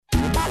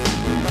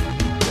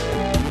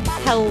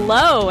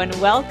Hello and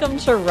welcome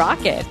to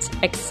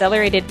Rocket,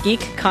 Accelerated Geek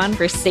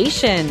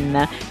Conversation.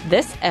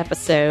 This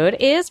episode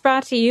is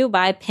brought to you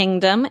by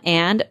Pingdom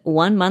and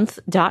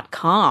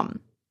OneMonth.com.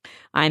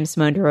 I'm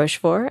Simone de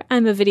Rochefort.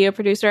 I'm a video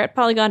producer at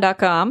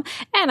Polygon.com,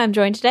 and I'm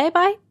joined today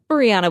by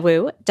Brianna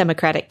Wu,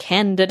 Democratic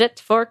candidate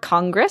for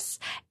Congress,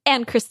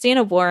 and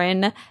Christina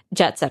Warren,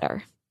 jet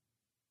setter,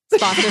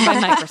 sponsored by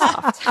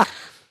Microsoft.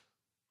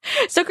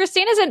 So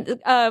Christina's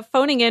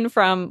phoning in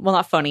from, well,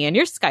 not phoning in,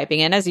 you're Skyping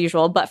in as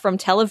usual, but from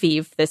Tel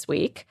Aviv this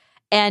week.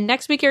 And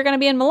next week you're going to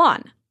be in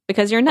Milan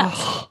because you're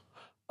nuts.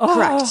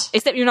 Correct.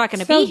 Except you're not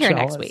going to be here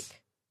next week.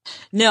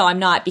 No, I'm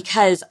not,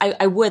 because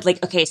I would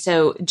like, okay,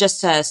 so just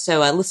so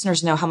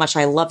listeners know how much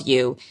I love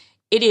you,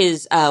 it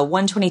is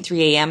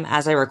 1:23 a.m.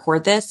 as I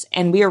record this,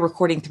 and we are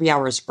recording 3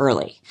 hours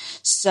early.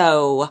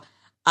 So,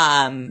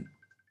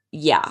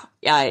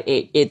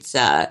 it's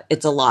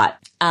a lot.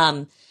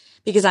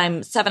 Because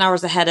I'm 7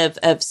 hours ahead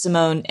of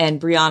Simone and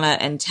Brianna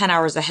and 10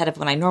 hours ahead of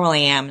when I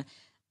normally am.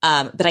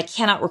 But I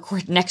cannot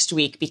record next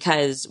week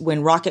because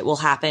when Rocket will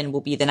happen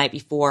will be the night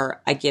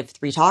before I give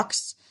 3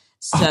 talks.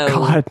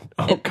 So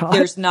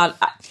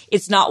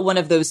it's not one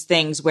of those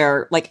things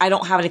where like I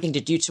don't have anything to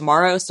do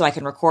tomorrow so I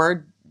can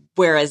record.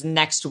 Whereas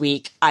next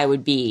week I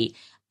would be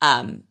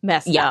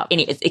messed up.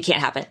 It can't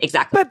happen.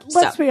 Exactly. But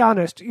let's be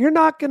honest, you're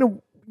not going to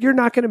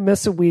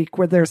miss a week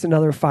where there's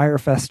another Fire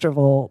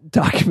Festival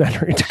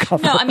documentary to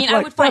cover. No, I mean,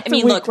 I would find.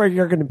 That's a week where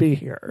you're going to be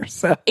here.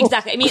 So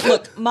exactly. I mean,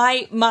 look,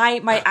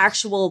 my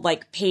actual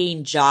like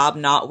paying job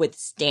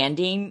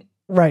notwithstanding,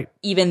 right?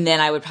 Even then,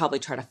 I would probably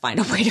try to find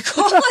a way to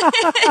call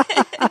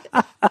it.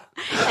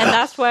 And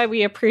that's why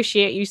we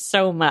appreciate you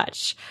so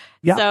much.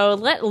 Yep. So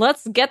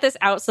let's get this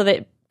out so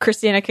that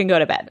Christina can go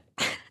to bed.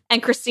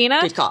 And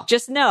Christina,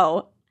 just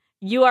know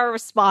you are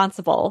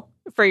responsible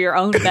for your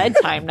own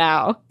bedtime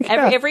now.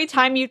 Yeah. Every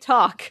time you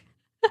talk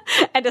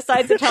and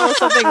decide to tell us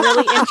something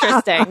really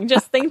interesting,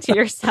 just think to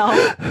yourself,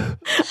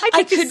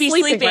 I could be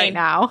sleeping right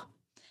now.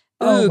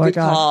 Ooh, my good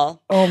God.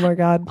 call. Oh my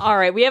God. All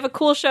right, we have a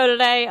cool show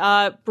today.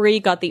 Bree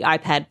got the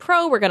iPad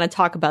Pro. We're going to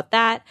talk about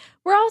that.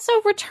 We're also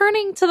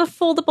returning to the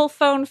foldable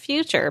phone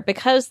future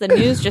because the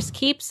news just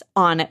keeps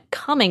on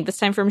coming, this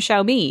time from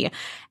Xiaomi.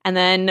 And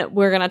then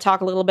we're going to talk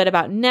a little bit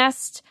about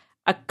Nest,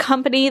 a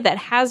company that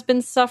has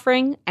been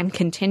suffering and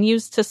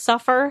continues to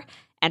suffer.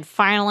 And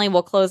finally,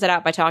 we'll close it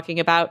out by talking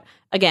about,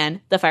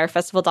 again, the Fire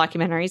Festival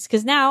documentaries,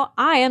 because now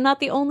I am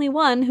not the only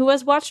one who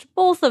has watched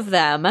both of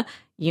them.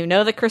 You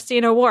know that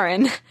Christina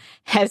Warren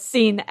has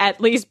seen at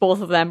least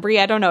both of them. Brie,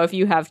 I don't know if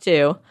you have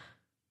too.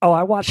 Oh,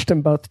 I watched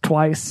them both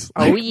twice.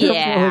 Oh,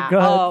 yeah.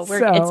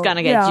 It's going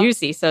to get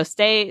juicy, so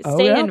stay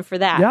in for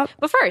that. Yep.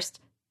 But first,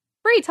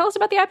 Brie, tell us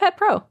about the iPad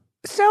Pro.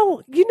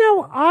 So,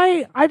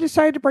 I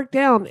decided to break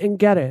down and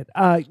get it.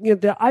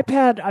 The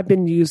iPad I've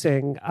been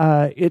using,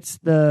 it's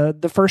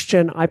the first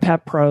gen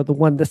iPad Pro, the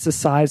one that's the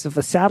size of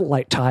a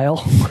satellite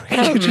tile.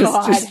 You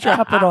just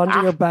strap it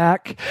onto your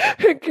back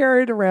and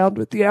carry it around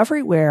with you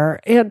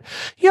everywhere. And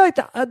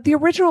the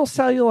original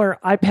cellular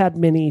iPad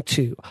Mini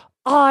 2,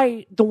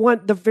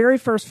 the very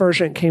first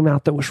version came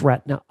out that was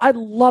Retina. I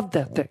loved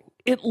that thing.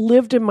 It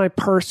lived in my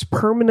purse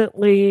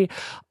permanently.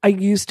 I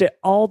used it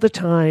all the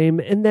time.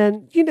 And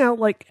then,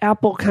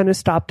 Apple kind of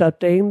stopped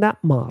updating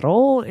that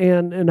model,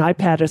 and an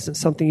iPad isn't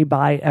something you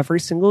buy every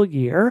single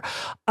year.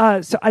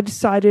 So I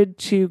decided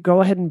to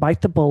go ahead and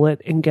bite the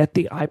bullet and get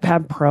the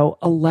iPad Pro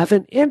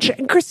 11-inch.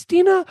 And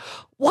Christina,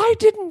 why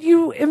didn't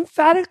you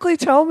emphatically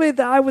tell me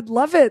that I would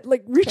love it?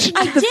 Like, reach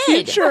into the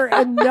future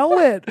and know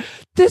it.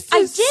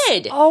 I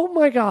did. Oh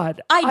my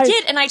God. I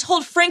did. And I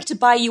told Frank to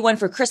buy you one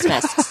for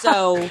Christmas.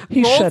 So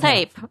roll tape.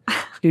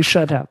 He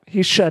should have.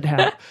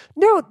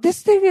 No,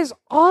 this thing is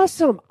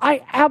awesome.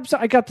 I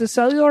got the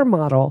cellular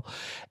model.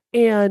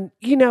 And,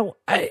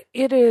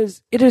 it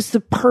is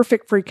the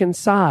perfect freaking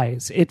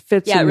size. It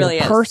fits in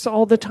your purse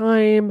all the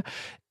time.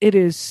 It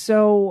is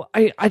so,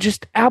 I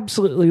just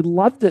absolutely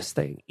love this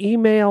thing.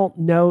 Email,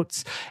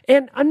 notes.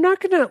 And I'm not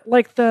going to,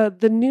 like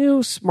the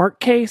new smart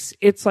case,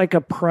 it's like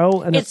a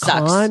pro and a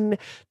con.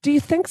 Do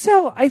you think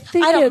so? I'm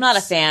not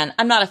a fan.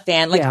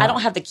 Like, I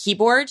don't have the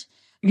keyboard.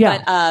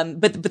 Yeah.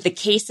 But the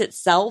case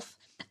itself,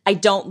 I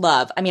don't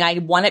love. I mean, I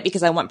want it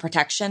because I want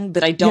protection,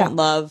 but I don't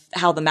love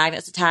how the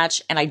magnets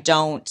attach. And I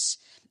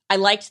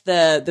liked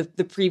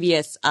the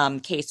previous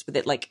case with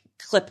it like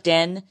clipped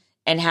in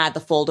and had the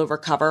fold over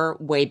cover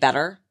way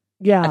better.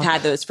 Yeah. I've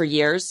had those for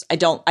years. I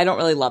don't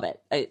really love it.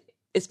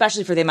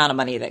 Especially for the amount of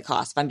money that it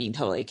costs, if I'm being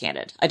totally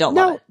candid. I don't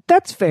love it.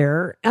 That's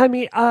fair. I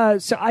mean,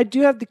 so I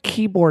do have the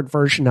keyboard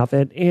version of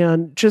it,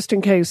 and just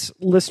in case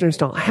listeners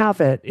don't have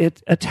it,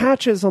 it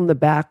attaches on the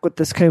back with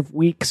this kind of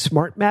weak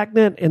smart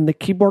magnet, and the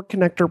keyboard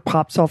connector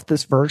pops off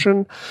this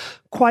version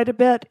quite a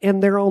bit,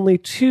 and there are only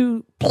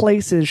 2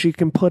 places you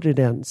can put it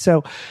in.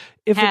 So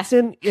if it's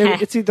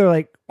it's either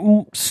like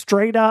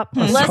straight up.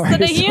 Less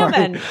than a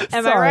human.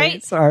 Am I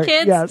right? Sorry.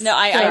 Kids? Yes. No,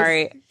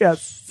 sorry.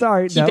 Yes.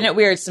 Sorry. Keeping it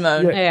weird,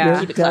 Simone. Yeah.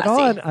 Keep it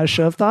classy. I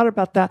should have thought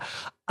about that.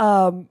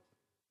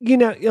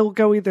 it'll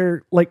go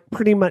either like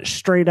pretty much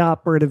straight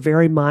up or at a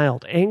very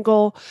mild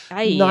angle.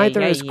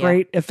 Neither is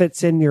great if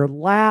it's in your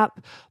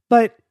lap.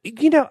 But,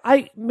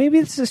 maybe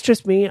this is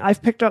just me.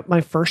 I've picked up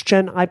my first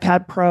gen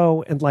iPad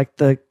Pro and like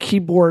the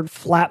keyboard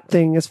flap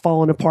thing is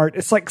falling apart.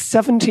 It's like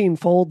 17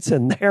 folds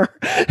in there.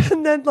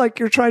 And then like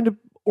you're trying to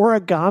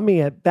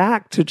origami it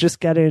back to just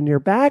get it in your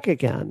bag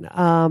again.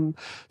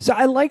 So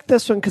I like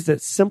this one because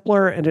it's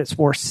simpler and it's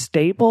more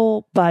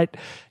stable, but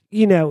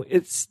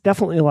it's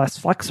definitely less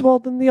flexible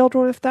than the old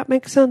one, if that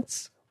makes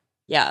sense.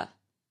 Yeah.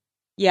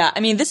 Yeah. I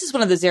mean, this is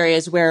one of those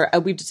areas where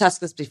we've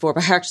discussed this before,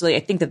 but actually I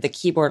think that the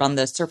keyboard on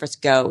the Surface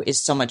Go is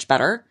so much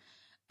better.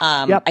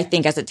 Yep. I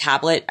think as a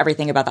tablet,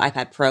 everything about the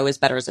iPad Pro is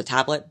better as a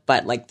tablet,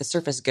 but like the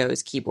Surface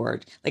Go's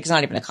keyboard, like it's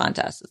not even a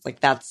contest. It's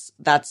like, that's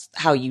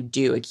how you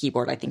do a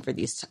keyboard, I think, for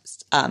these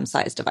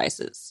size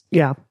devices.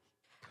 Yeah.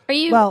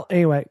 Well,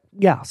 anyway,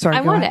 yeah, sorry.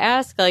 I wanted to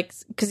ask, like,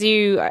 because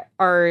you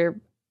are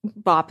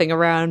bopping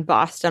around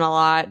Boston a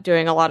lot,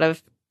 doing a lot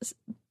of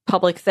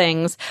public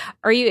things.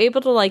 Are you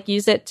able to like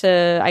use it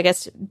to, I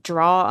guess,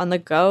 draw on the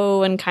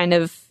go and kind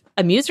of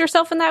amuse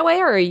yourself in that way?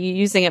 Or are you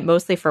using it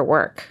mostly for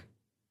work?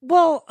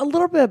 Well, a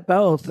little bit of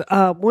both.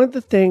 One of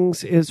the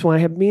things is when I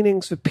have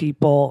meetings with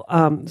people,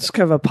 it's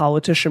kind of a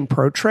politician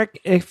pro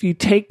trick. If you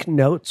take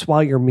notes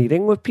while you're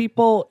meeting with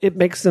people, it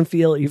makes them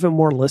feel even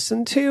more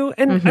listened to.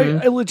 And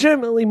I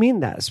legitimately mean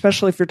that,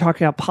 especially if you're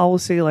talking about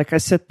policy. Like I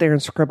sit there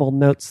and scribble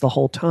notes the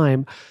whole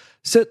time.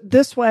 So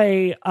this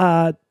way,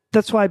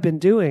 that's what I've been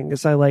doing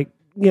is I like,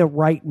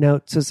 write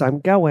notes as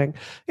I'm going.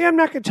 Yeah, I'm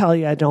not going to tell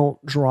you I don't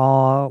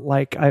draw.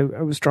 Like I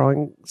was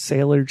drawing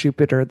Sailor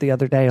Jupiter the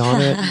other day on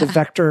it.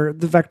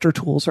 The vector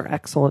tools are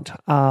excellent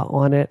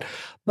on it.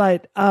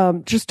 But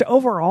just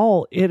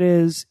overall,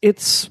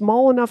 it's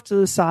small enough to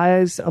the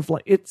size of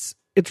like it's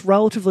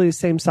relatively the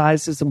same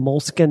size as a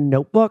Moleskine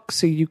notebook,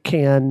 so you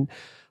can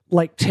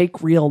like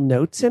take real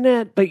notes in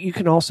it, but you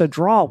can also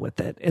draw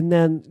with it. And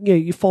then,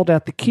 you fold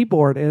out the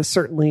keyboard is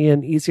certainly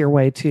an easier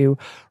way to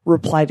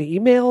reply to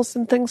emails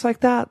and things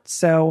like that.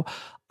 So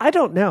I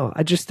don't know.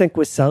 I just think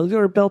with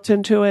cellular built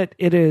into it,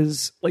 it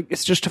is like,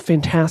 it's just a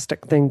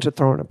fantastic thing to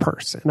throw in a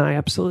purse. And I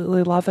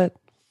absolutely love it.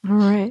 All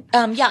right.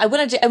 Yeah, I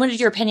wanted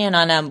your opinion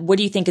on what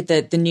do you think of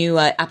the new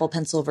Apple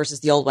Pencil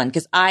versus the old one?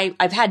 Because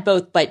I've had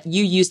both, but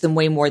you use them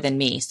way more than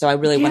me. So I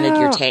really wanted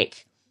your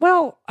take.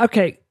 Well,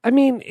 okay. I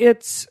mean,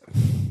 it's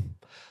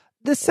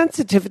the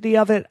sensitivity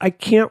of it. I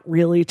can't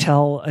really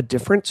tell a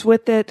difference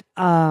with it.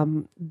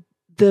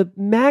 The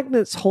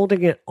magnets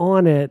holding it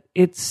on it,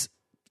 it's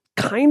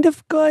kind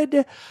of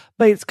good,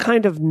 but it's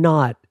kind of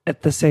not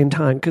at the same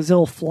time because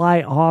it'll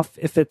fly off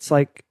if it's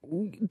like,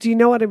 do you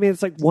know what I mean?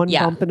 It's like one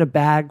bump in a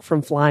bag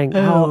from flying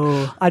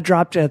out. I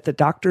dropped it at the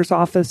doctor's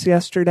office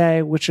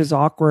yesterday, which is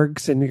awkward.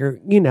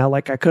 And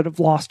like I could have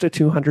lost a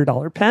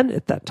 $200 pen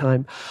at that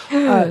time.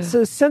 So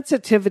the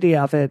sensitivity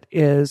of it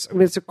is, I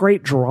mean, it's a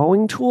great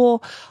drawing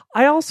tool.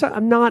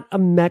 I'm not a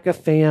mega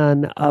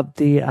fan of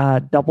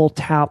the double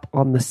tap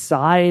on the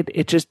side.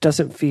 It just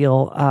doesn't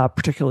feel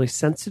particularly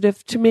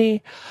sensitive to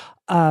me.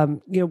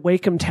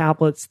 Wacom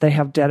tablets, they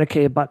have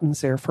dedicated buttons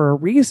there for a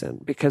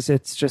reason because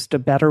it's just a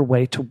better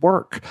way to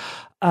work.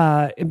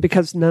 And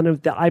because none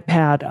of the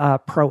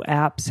iPad Pro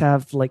apps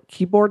have like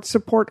keyboard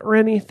support or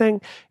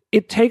anything,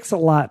 it takes a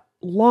lot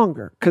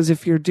longer. Because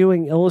if you're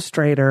doing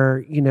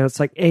Illustrator, it's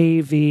like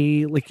AV,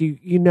 like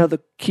the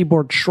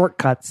keyboard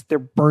shortcuts, they're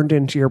burned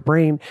into your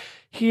brain.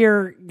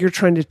 Here, you're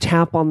trying to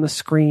tap on the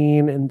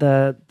screen and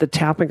the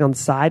tapping on the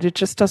side, it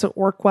just doesn't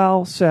work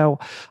well. So,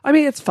 I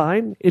mean, it's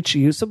fine. It's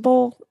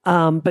usable.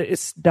 But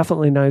it's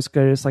definitely not as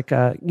good as like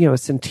a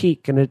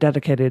Cintiq and a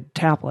dedicated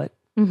tablet.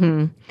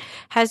 Mm-hmm.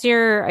 Has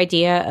your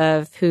idea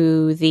of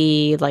who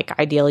the like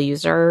ideal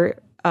user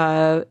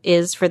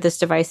is for this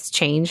device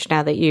changed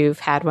now that you've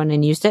had one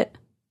and used it?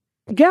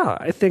 Yeah,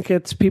 I think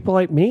it's people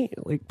like me,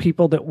 like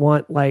people that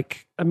want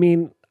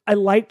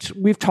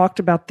we've talked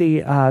about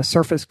the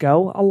Surface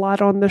Go a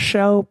lot on the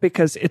show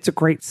because it's a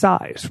great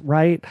size,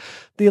 right?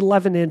 The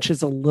 11-inch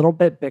is a little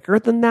bit bigger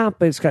than that,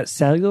 but it's got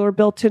cellular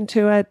built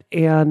into it.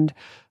 And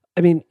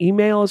I mean,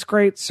 email is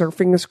great,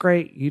 surfing is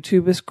great,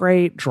 YouTube is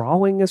great,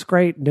 drawing is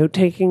great,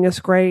 note-taking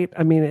is great.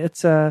 I mean,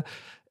 it's a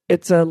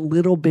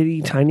little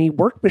bitty tiny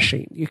work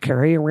machine you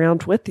carry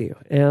around with you.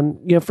 And,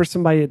 for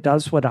somebody that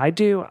does what I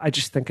do, I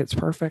just think it's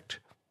perfect.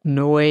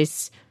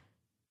 Nice.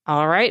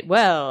 All right.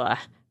 Well,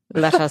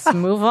 let us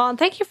move on.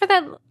 Thank you for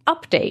that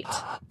update.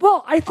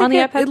 Well, I think on the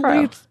iPad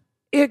Pro.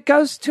 It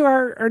goes to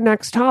our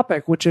next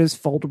topic, which is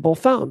foldable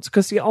phones.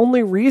 Because the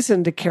only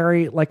reason to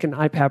carry like an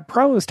iPad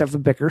Pro is to have a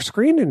bigger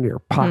screen in your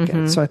pocket.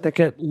 Mm-hmm. So I think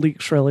it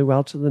leaks really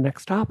well to the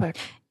next topic.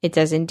 It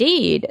does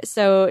indeed.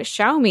 So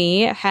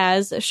Xiaomi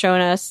has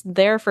shown us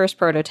their first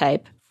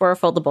prototype for a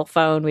foldable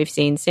phone. We've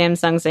seen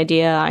Samsung's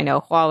idea. I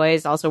know Huawei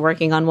is also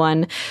working on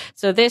one.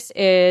 So this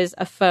is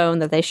a phone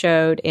that they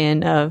showed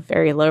in a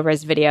very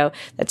low-res video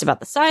that's about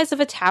the size of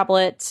a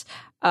tablet,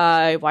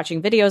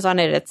 watching videos on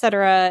it,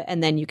 etc.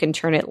 And then you can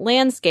turn it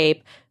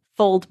landscape,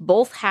 fold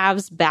both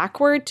halves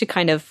backward to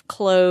kind of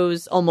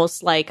close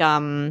almost like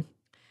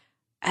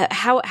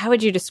how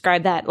would you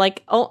describe that?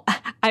 Like,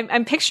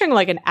 I'm picturing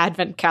like an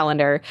advent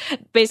calendar.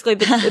 Basically,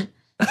 the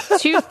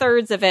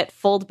 2/3 of it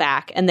fold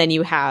back, and then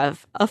you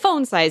have a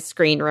phone-sized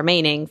screen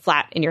remaining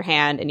flat in your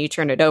hand, and you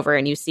turn it over,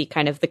 and you see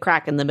kind of the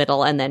crack in the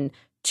middle, and then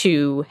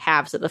two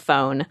halves of the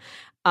phone.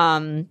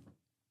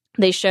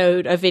 They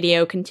showed a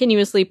video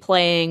continuously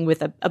playing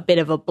with a bit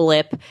of a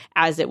blip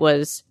as it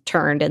was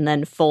turned and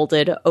then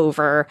folded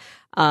over.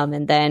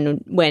 And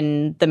then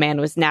when the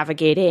man was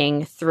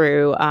navigating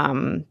through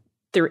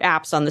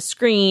apps on the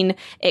screen,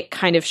 it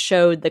kind of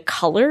showed the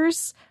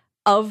colors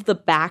of the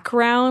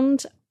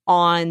background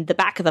on the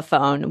back of the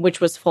phone,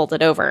 which was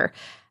folded over.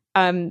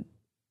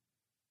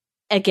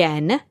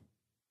 Again,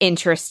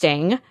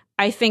 interesting.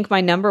 I think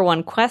my number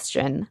one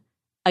question,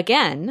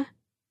 again,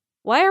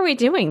 why are we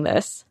doing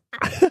this?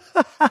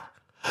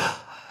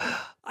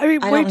 I mean,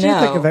 what do you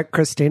think of it,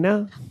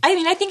 Christina? I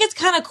mean, I think it's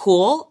kind of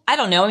cool. I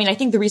don't know. I mean, I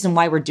think the reason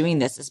why we're doing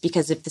this is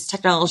because if this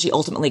technology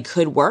ultimately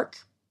could work,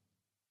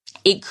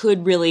 it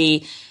could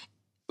really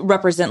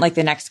represent like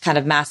the next kind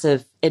of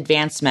massive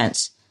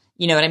advancement.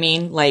 You know what I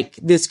mean? Like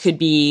this could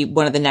be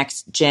one of the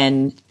next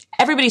gen.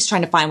 Everybody's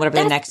trying to find whatever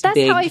the next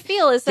big how I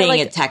feel is that, thing like,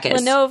 at tech is.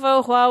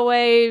 Lenovo,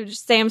 Huawei,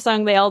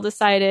 Samsung, they all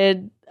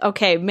decided,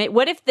 okay,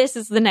 what if this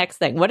is the next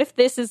thing? What if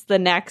this is the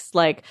next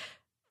like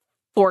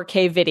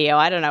 4K video?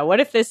 I don't know. What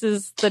if this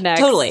is the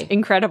next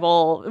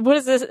incredible? What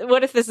is this?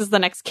 What if this is the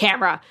next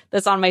camera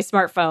that's on my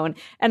smartphone?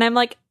 And I'm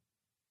like,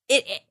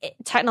 it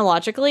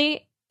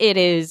technologically, it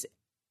is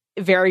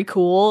very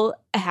cool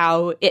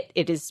how it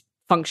is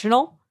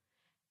functional.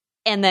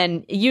 And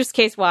then use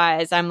case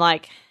wise, I'm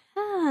like,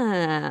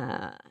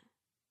 yeah.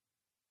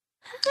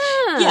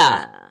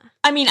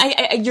 I mean,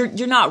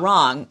 you're not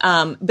wrong.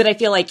 But I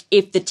feel like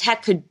if the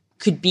tech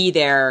could be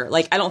there,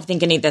 like I don't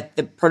think any of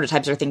the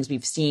prototypes or things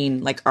we've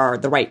seen like are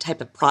the right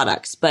type of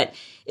products. But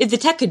if the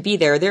tech could be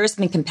there, there is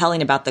something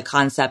compelling about the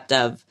concept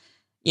of,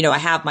 you know, I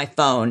have my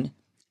phone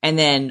and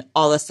then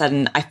all of a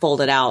sudden I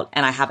fold it out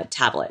and I have a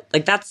tablet.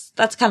 Like that's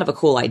kind of a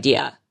cool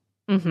idea.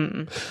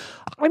 Mm-hmm.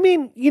 I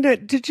mean, you know,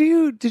 did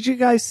you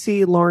guys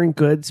see Lauren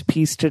Good's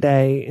piece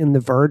today in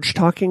The Verge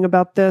talking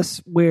about this,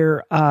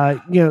 where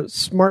you know,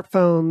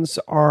 smartphones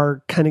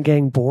are kind of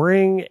getting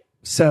boring,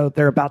 so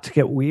they're about to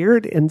get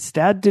weird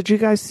instead? Did you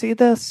guys see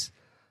this?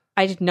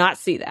 I did not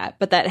see that,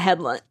 but that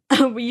headline,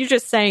 you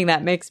just saying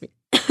that makes me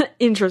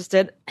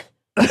interested.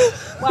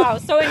 Wow,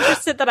 so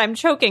interested that I'm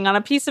choking on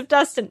a piece of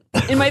dust in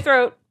my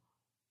throat.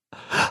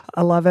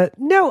 I love it.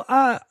 No,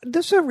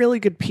 this is a really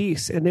good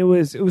piece, and it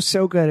was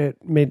so good it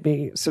made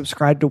me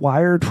subscribe to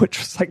Wired, which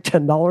was like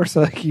 $10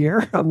 a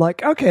year. I'm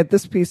like, okay,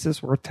 this piece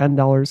is worth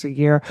 $10 a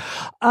year.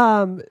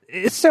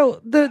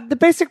 So the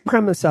basic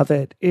premise of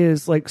it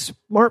is like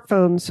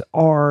smartphones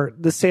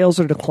the sales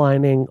are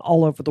declining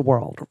all over the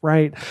world,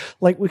 right?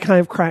 Like we kind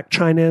of cracked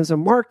China as a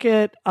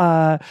market.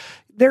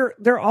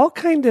 They're all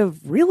kind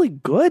of really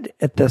good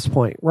at this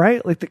point,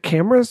 right? Like the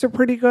cameras are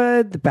pretty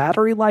good. The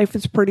battery life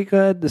is pretty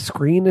good. The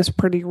screen is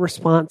pretty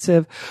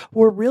responsive.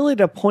 We're really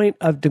at a point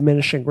of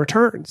diminishing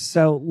returns.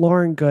 So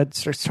Lauren Good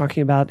starts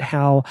talking about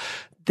how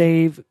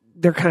they're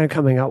kind of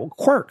coming out with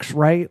quirks,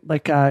 right?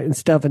 Like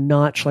instead of a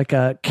notch, like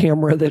a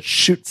camera that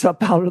shoots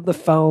up out of the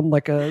phone,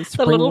 like a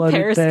the little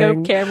periscope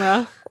thing.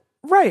 Camera.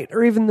 Right.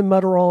 Or even the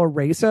Motorola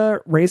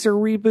Razr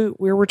reboot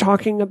we were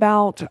talking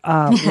about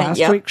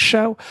last week's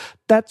show.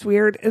 That's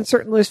weird. And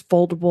certainly this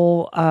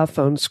foldable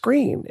phone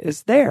screen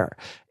is there.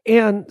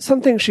 And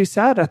something she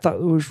said I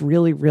thought was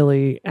really,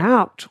 really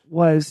apt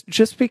was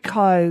just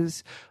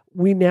because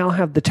we now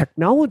have the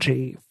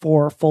technology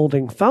for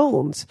folding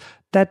phones,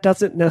 that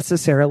doesn't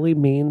necessarily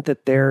mean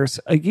that there's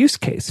a use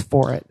case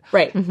for it.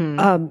 Right.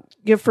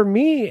 Mm-hmm. For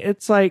me,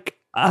 it's like,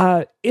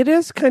 it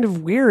is kind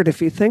of weird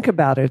if you think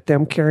about it.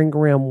 I'm carrying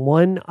around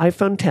one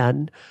iPhone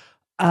 10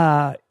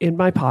 in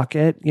my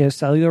pocket, you know,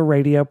 cellular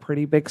radio,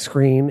 pretty big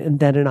screen, and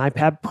then an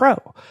iPad Pro,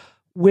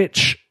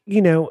 which,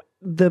 you know,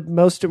 the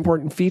most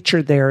important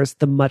feature there is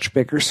the much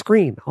bigger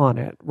screen on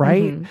it,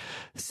 right? Mm-hmm.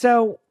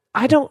 So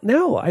I don't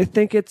know. I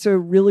think it's a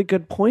really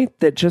good point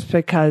that just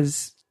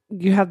because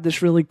you have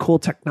this really cool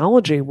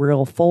technology where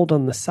it'll fold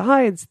on the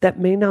sides, that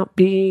may not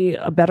be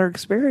a better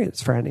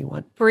experience for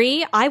anyone.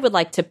 Bree, I would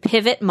like to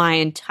pivot my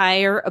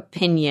entire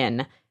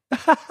opinion.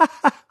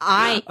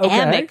 I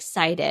am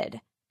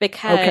excited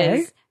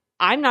because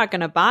I'm not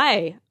going to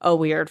buy a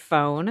weird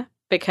phone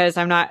because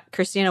I'm not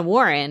Christina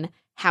Warren.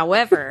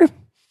 However,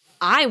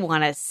 I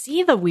want to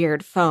see the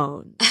weird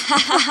phone.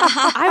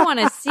 I want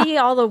to see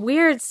all the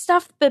weird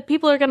stuff that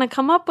people are going to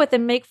come up with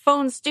and make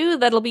phones do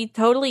that'll be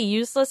totally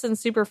useless and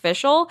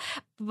superficial,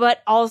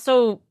 but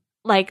also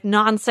like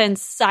nonsense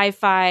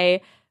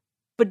sci-fi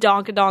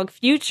badonkadonk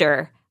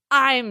future.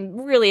 I'm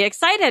really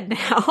excited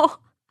now.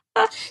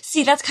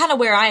 See, that's kind of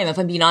where I am, if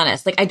I'm being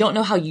honest. Like, I don't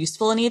know how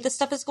useful any of this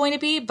stuff is going to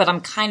be, but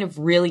I'm kind of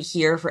really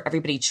here for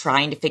everybody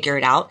trying to figure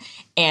it out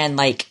and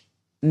like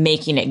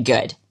making it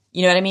good.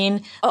 You know what I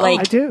mean?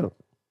 Like, I do.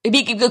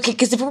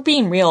 Because if we're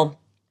being real,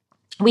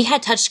 we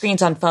had touch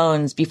screens on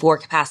phones before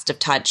capacitive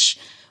touch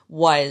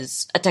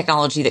was a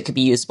technology that could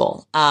be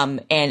usable.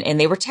 And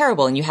they were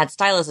terrible, and you had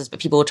styluses, but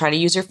people would try to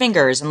use your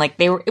fingers, and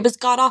it was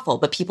god awful,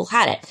 but people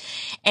had it.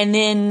 And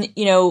then,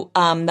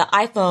 the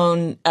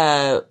iPhone,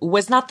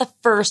 was not the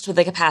first with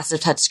a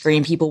capacitive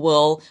touchscreen. People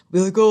will be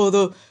like, oh,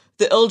 the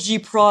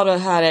LG Prada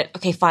had it.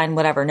 Okay, fine,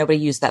 whatever. Nobody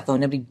used that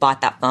phone. Nobody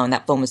bought that phone.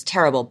 That phone was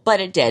terrible, but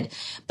it did.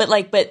 But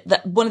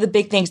one of the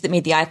big things that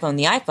made the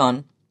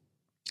iPhone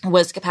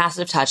was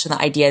capacitive touch, and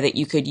the idea that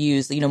you could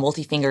use,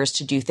 multi-fingers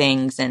to do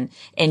things and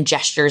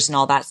gestures and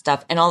all that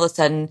stuff. And all of a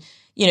sudden,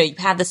 you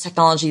have this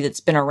technology that's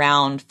been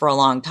around for a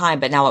long time,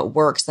 but now it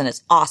works and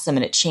it's awesome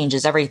and it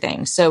changes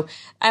everything. So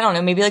I don't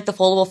know, maybe the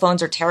foldable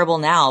phones are terrible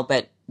now,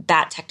 but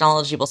that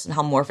technology will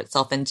somehow morph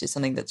itself into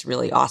something that's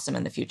really awesome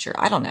in the future.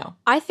 I don't know.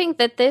 I think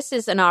that this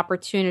is an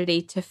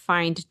opportunity to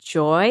find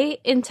joy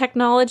in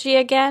technology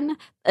again,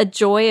 a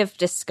joy of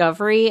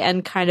discovery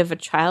and kind of a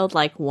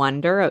childlike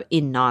wonder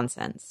in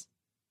nonsense.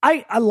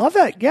 I love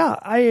it. Yeah,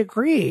 I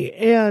agree.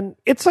 And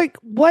it's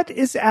what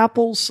is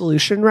Apple's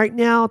solution right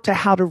now to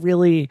how to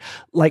really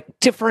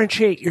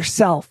differentiate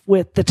yourself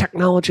with the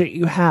technology that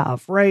you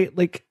have, right?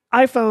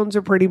 iPhones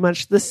are pretty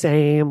much the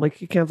same.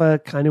 You can have a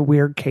kind of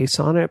weird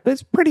case on it, but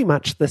it's pretty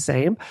much the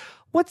same.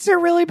 What's their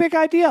really big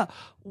idea?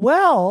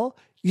 Well,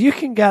 you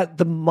can get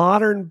the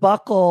modern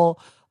buckle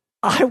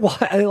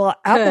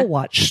Apple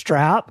Watch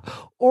strap,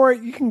 or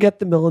you can get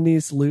the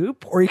Milanese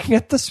loop, or you can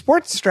get the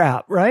sports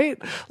strap,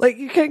 right?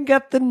 You can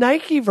get the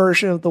Nike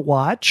version of the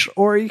watch,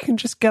 or you can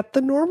just get the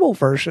normal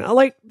version.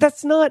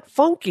 That's not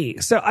funky.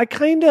 So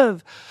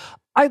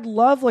I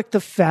love the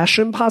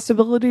fashion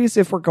possibilities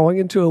if we're going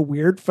into a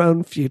weird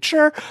phone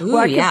future. Ooh,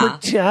 where I can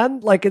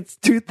pretend it's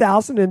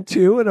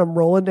 2002 and I'm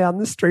rolling down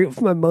the street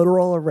with my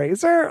Motorola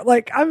Razr.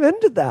 I'm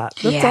into that.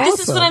 That's awesome.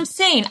 This is what I'm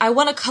saying. I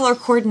want to color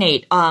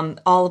coordinate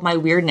all of my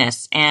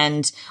weirdness,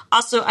 and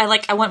also I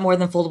want more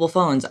than foldable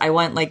phones. I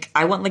want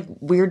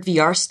weird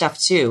VR stuff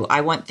too. I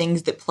want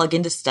things that plug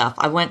into stuff.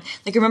 I want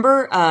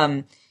remember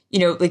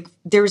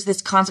there was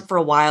this concept for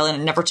a while,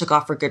 and it never took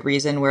off for good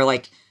reason, where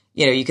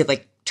you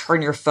could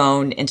turn your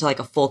phone into a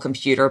full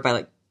computer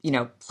by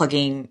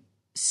plugging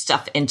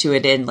stuff into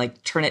it and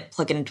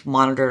plug it into a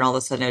monitor, and all of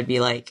a sudden it would be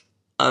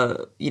a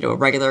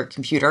regular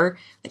computer.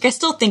 I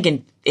still think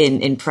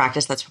in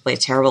practice that's probably a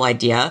terrible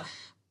idea,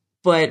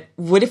 but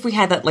what if we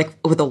had that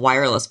with a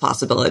wireless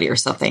possibility or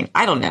something?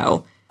 I don't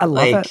know. I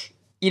love it.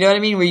 You know what I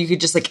mean? Where you could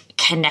just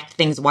connect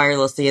things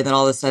wirelessly, and then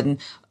all of a sudden,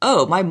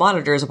 oh, my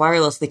monitor is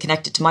wirelessly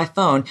connected to my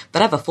phone,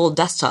 but I have a full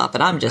desktop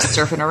and I'm just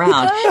surfing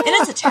around. And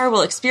it's a terrible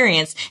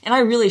experience. And I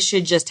really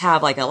should just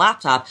have a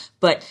laptop,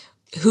 but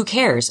who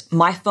cares?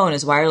 My phone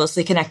is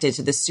wirelessly connected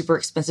to this super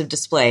expensive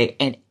display,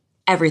 and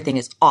everything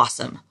is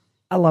awesome.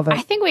 I love it. I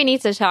think we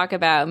need to talk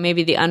about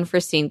maybe the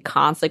unforeseen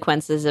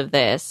consequences of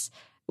this,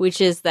 which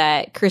is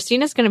that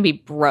Christina's going to be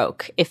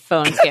broke if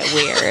phones get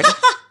weird.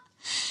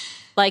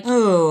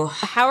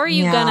 How are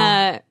you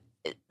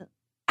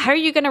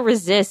gonna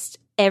resist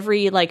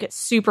every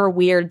super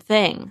weird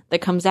thing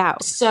that comes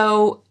out?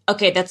 So,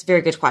 okay, that's a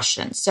very good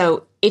question.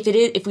 So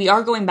if we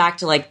are going back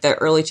to the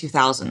early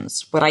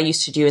 2000s, what I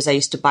used to do is I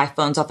used to buy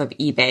phones off of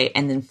eBay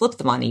and then flip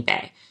them on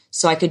eBay.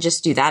 So I could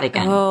just do that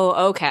again.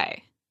 Oh,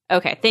 okay.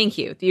 Okay, thank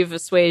you. You've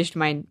assuaged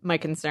my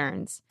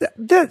concerns.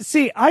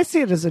 See, I see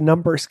it as a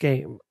numbers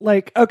game.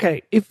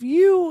 Okay, if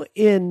you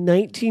in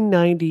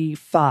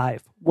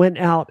 1995 went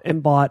out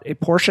and bought a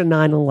Porsche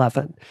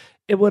 911,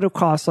 it would have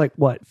cost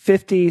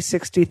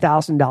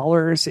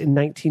 $50,000-$60,000 in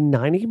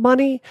 1990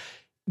 money.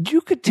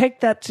 You could take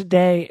that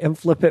today and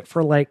flip it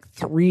for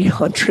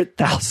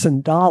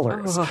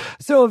 $300,000. Oh.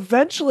 So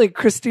eventually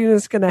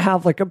Christina's going to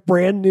have a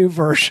brand new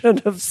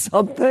version of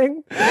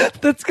something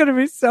that's going to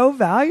be so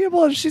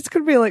valuable, and she's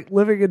going to be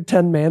living in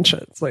 10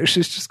 mansions.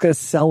 She's just going to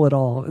sell it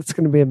all. It's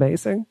going to be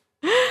amazing.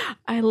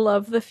 I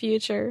love the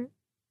future.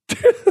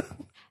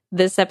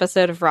 This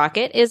episode of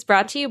Rocket is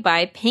brought to you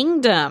by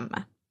Pingdom.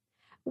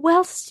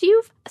 Whilst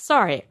you've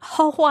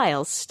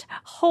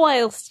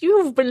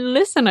been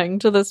listening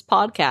to this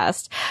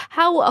podcast,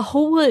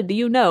 how would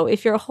you know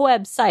if your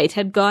website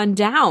had gone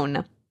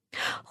down?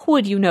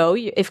 Would you know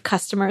if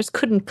customers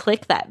couldn't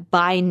click that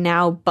buy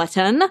now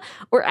button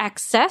or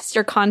access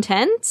your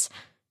content?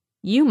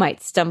 You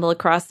might stumble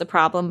across the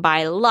problem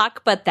by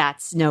luck, but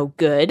that's no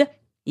good.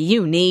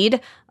 You need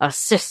a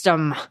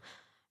system.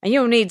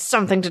 You need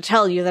something to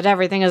tell you that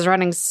everything is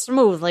running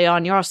smoothly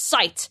on your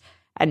site.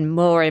 And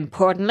more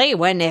importantly,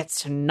 when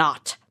it's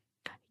not.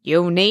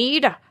 You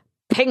need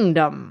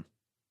Pingdom.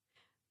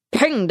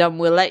 Pingdom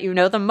will let you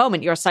know the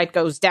moment your site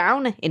goes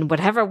down in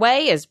whatever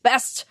way is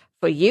best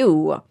for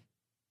you.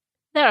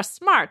 They're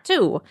smart,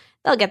 too.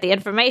 They'll get the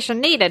information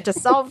needed to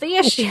solve the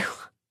issue.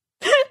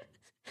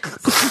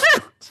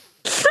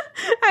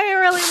 I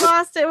really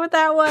lost it with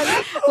that one.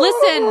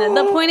 Listen,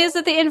 the point is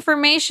that the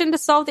information to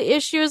solve the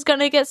issue is going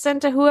to get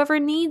sent to whoever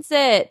needs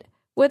it.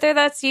 Whether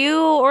that's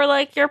you or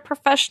your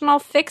professional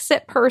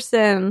fix-it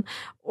person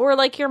or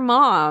your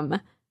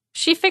mom.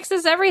 She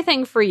fixes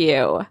everything for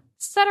you.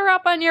 Set her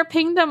up on your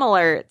Pingdom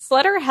alerts.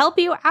 Let her help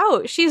you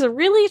out. She's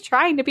really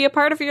trying to be a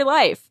part of your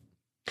life.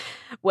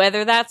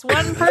 whether that's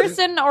one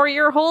person or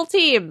your whole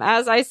team,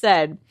 as I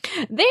said.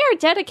 They are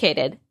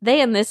dedicated,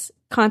 they in this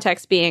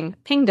context being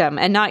Pingdom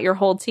and not your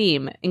whole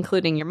team,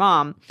 including your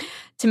mom,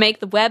 to make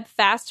the web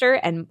faster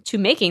and to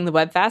making the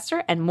web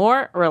faster and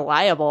more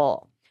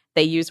reliable.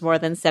 They use more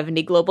than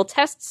 70 global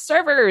test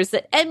servers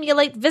that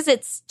emulate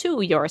visits to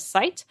your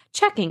site,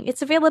 checking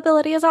its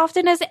availability as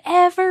often as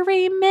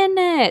every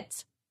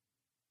minute.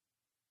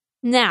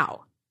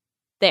 Now,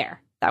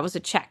 there, that was a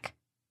check.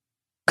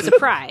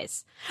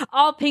 Surprise.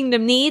 All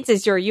Pingdom needs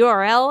is your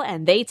URL,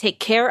 and they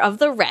take care of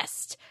the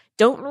rest.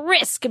 Don't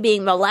risk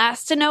being the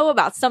last to know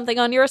about something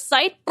on your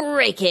site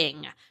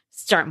breaking.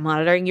 Start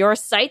monitoring your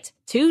site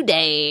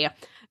today.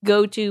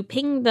 Go to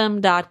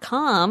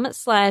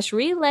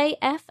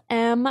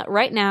pingdom.com/relayfm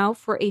right now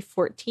for a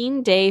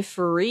 14-day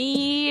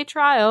free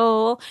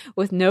trial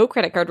with no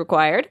credit card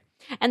required.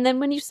 And then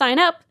when you sign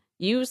up,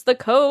 use the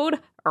code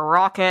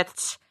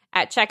ROCKET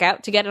at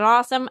checkout to get an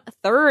awesome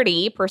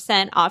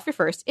 30% off your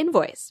first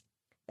invoice.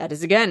 That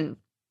is again,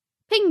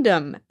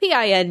 Pingdom,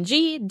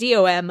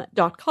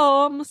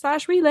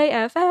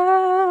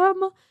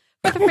 pingdom.com/relayfm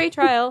for the free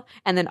trial,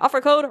 and then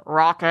offer code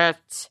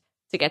ROCKET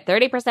to get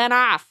 30%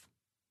 off.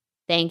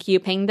 Thank you,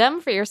 Pingdom,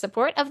 for your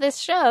support of this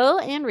show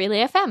and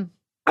Relay FM.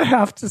 I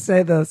have to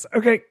say this.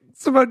 Okay,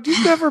 Simone,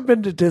 you've never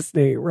been to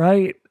Disney,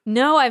 right?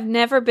 No, I've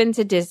never been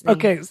to Disney.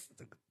 Okay,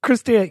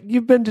 Christina,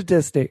 you've been to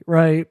Disney,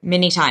 right?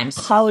 Many times.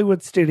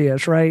 Hollywood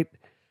Studios, right?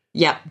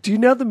 Yeah. Do you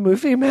know the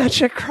movie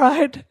Magic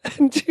Ride?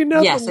 And do you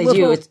know yes, the I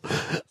do.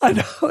 I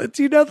know.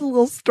 Do you know the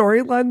little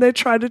storyline they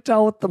try to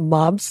tell with the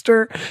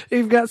mobster?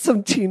 You've got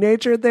some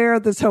teenager there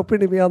that's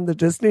hoping to be on the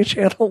Disney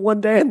Channel one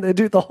day, and they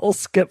do the whole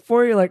skit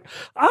for you, like,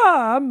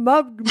 I'm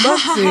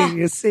Muggsy,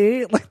 you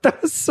see? Like,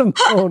 that was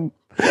Simone.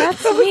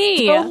 That's that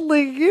me. Was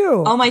totally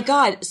you. Oh my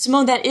God,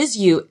 Simone, that is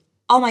you.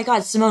 Oh my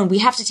God, Simone, we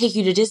have to take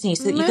you to Disney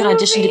so that you can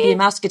audition to be a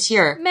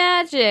Mouseketeer.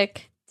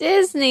 Magic.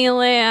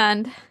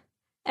 Disneyland.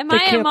 Am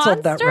I a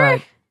monster? That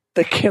ride.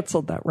 They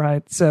canceled that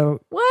ride, so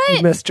what?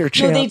 You missed your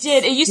chance. No, they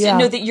did. It used to.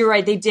 No, that you're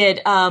right. They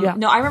did.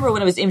 No, I remember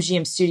when it was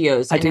MGM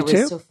Studios. I do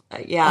too. So,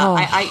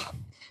 I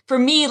for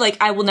me, like,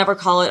 I will never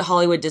call it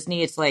Hollywood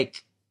Disney. It's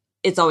like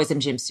it's always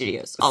MGM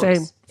Studios.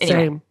 Always.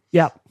 Same.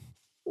 Yep.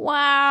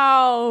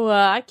 Wow,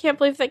 I can't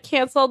believe they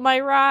canceled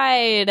my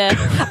ride.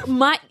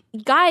 My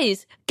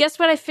guys, guess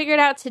what I figured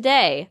out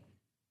today?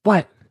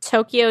 What?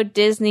 Tokyo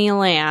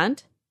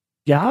Disneyland.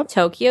 Yeah.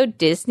 Tokyo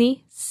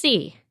Disney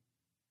Sea.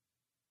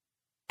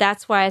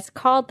 That's why it's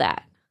called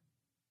that.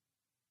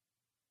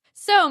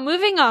 So,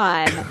 moving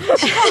on.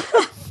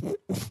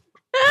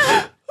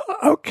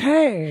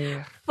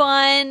 Okay.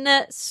 Fun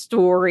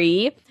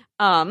story.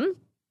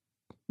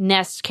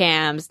 Nest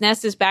cams.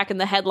 Nest is back in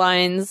the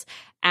headlines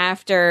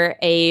after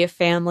a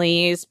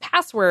family's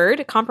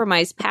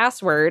compromised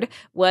password,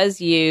 was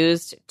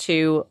used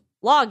to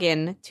log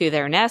in to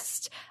their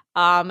Nest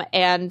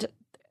and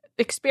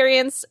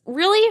experience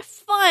really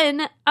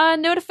fun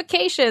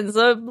notifications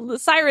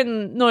of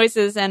siren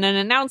noises and an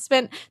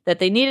announcement that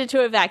they needed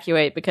to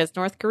evacuate because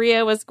North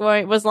Korea was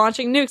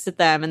launching nukes at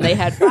them, and they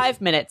had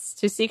 5 minutes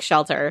to seek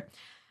shelter.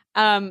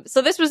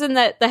 So this was in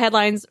the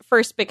headlines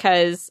first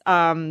because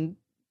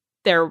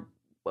there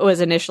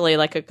was initially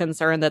like a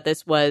concern that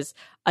this was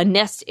a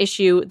Nest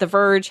issue. The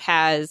Verge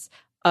has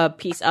a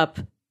piece up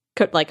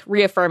like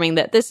reaffirming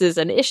that this is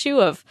an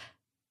issue of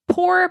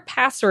poor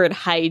password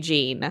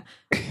hygiene.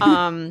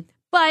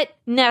 But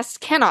Nest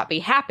cannot be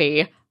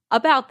happy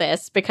about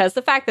this because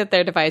the fact that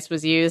their device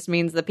was used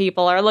means the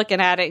people are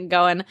looking at it and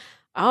going,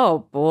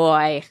 oh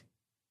boy,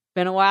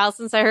 been a while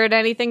since I heard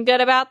anything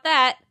good about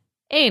that,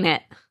 ain't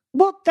it?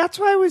 Well, that's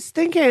why I was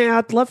thinking.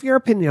 I'd love your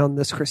opinion on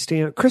this,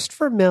 Christina.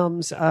 Christopher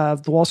Mims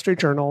of the Wall Street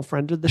Journal,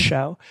 friend of the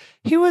show,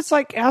 he was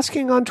like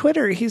asking on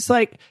Twitter, he's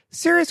like,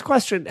 serious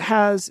question,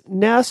 has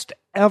Nest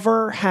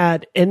ever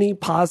had any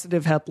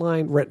positive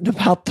headline written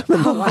about them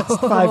in the last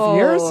 5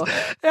 years?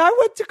 And I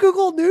went to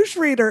Google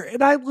Newsreader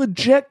and I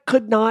legit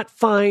could not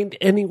find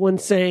anyone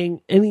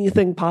saying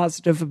anything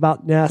positive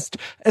about Nest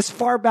as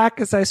far back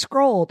as I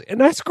scrolled.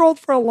 And I scrolled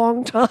for a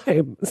long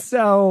time.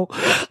 So,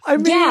 I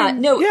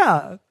mean,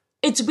 yeah.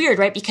 It's weird,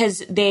 right?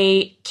 Because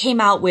they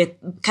came out with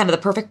kind of the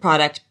perfect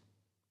product,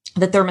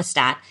 the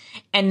thermostat,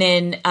 and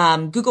then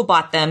Google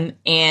bought them,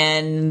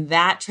 and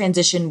that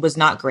transition was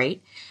not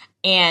great.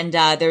 And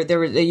there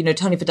were,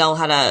 Tony Fadell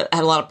had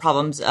a lot of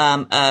problems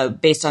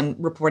based on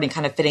reporting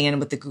kind of fitting in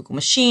with the Google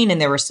machine, and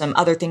there were some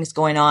other things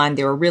going on.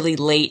 They were really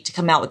late to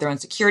come out with their own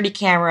security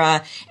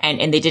camera,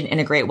 and they didn't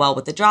integrate well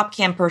with the drop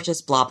cam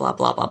purchase, blah, blah,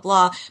 blah, blah,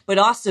 blah. But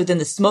also then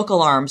the smoke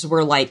alarms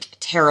were like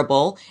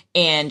terrible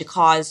and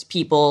caused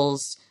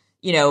people's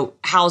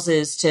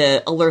houses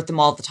to alert them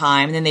all the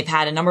time. And then they've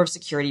had a number of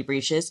security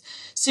breaches.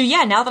 So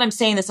yeah, now that I'm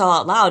saying this all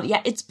out loud,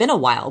 yeah, it's been a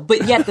while.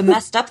 But yet the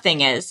messed up thing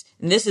is,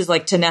 and this is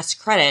like to Nest's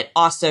credit,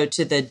 also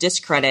to the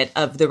discredit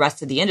of the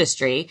rest of the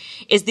industry,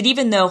 is that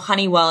even though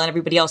Honeywell and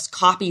everybody else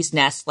copies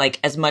Nest like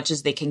as much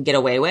as they can get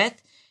away with,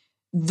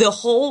 the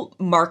whole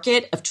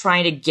market of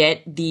trying to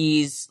get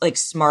these like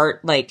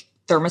smart like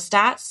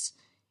thermostats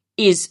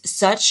is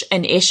such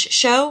an ish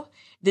show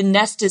the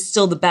Nest is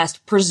still the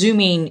best,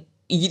 presuming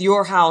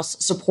your house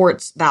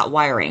supports that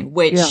wiring,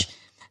 which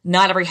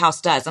not every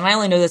house does. And I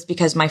only know this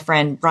because my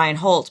friend Brian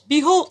Holt,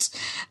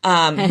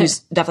 who's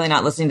definitely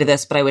not listening to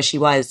this, but I wish he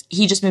was.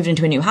 He just moved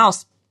into a new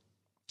house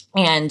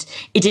and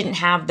it didn't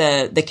have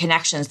the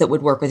connections that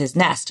would work with his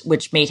Nest,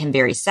 which made him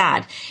very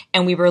sad.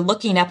 And we were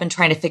looking up and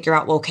trying to figure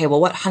out,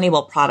 what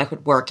Honeywell product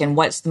would work and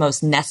what's the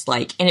most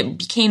Nest-like. And it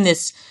became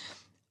this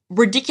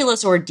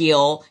ridiculous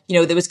ordeal,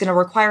 that was going to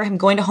require him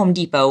going to Home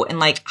Depot and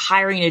like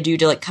hiring a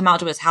dude to like come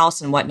out to his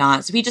house and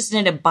whatnot. So he just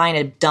ended up buying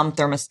a dumb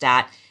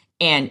thermostat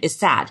and is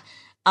sad.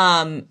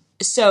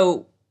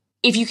 So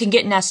if you can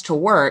get Nest to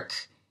work,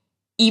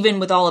 even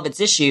with all of its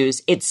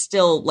issues, it's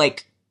still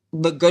like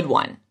the good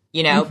one,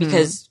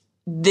 because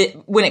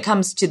when it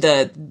comes to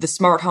the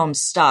smart home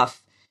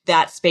stuff,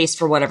 that space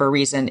for whatever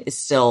reason is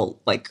still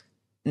like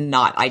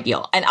not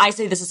ideal. And I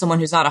say this as someone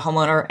who's not a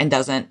homeowner and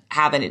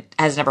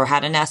has never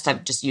had a Nest.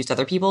 I've just used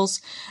other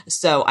people's.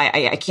 So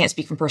I can't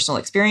speak from personal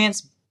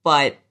experience,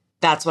 but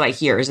that's what I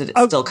hear is that it's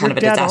still kind of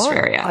a disaster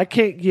area.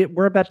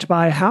 We're about to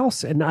buy a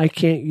house and I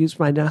can't use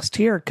my Nest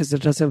here because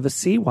it doesn't have a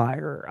C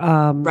wire.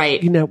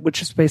 Right.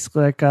 Which is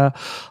basically like a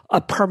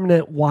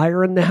permanent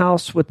wire in the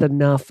house with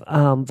enough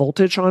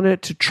voltage on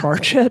it to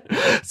charge it.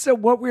 So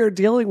what we were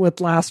dealing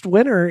with last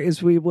winter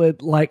is we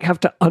would like have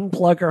to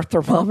unplug our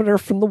thermometer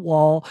from the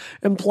wall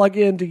and plug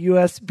it into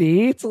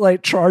USB to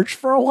like charge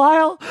for a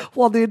while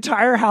the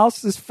entire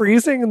house is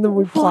freezing, and then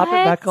we plop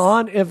it back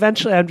on.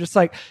 Eventually I'm just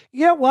like,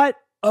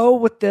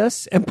 with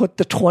this, and put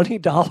the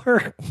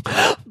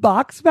 $20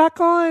 box back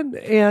on.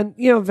 And,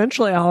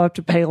 eventually I'll have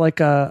to pay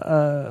like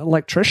a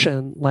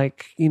electrician,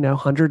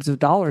 hundreds of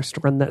dollars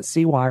to run that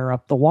C wire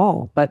up the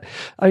wall. But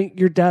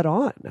you're dead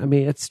on. I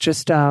mean, it's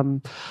just,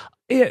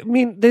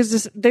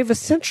 they've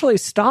essentially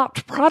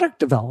stopped product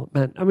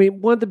development. I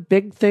mean, one of the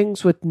big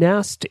things with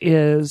Nest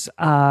is,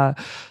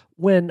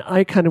 when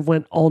I kind of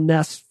went all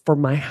Nest for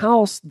my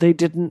house, they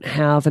didn't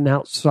have an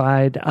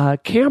outside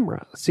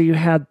camera. So you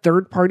had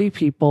third-party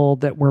people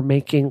that were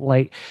making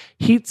like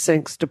heat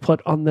sinks to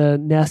put on the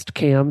Nest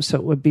cam so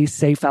it would be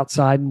safe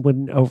outside and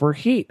wouldn't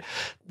overheat.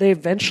 They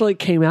eventually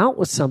came out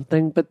with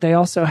something, but they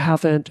also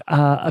haven't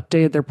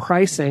updated their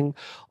pricing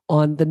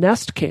on the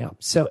Nest cam.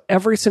 So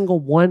every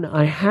single one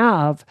I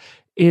have,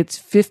 it's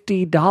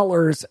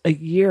 $50 a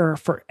year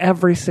for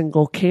every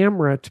single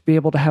camera to be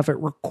able to have it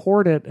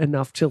recorded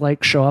enough to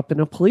like show up in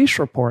a police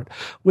report,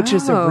 which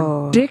is a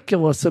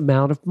ridiculous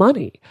amount of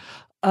money.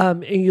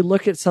 And you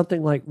look at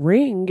something like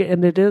Ring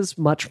and it is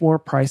much more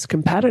price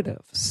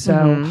competitive.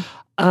 So,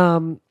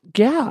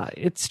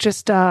 it's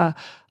just, I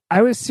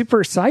was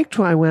super psyched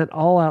when I went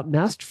all out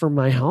Nest for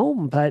my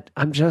home, but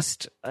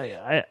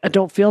I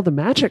don't feel the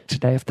magic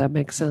today, if that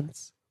makes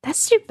sense.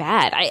 That's too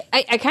bad. I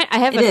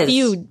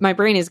have my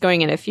brain is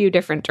going in a few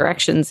different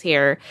directions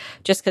here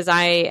just because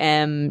I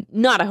am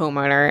not a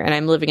homeowner and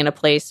I'm living in a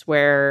place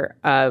where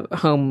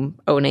home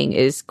owning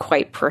is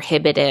quite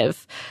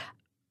prohibitive.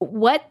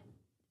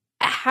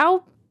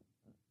 How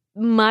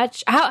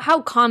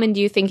common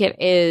do you think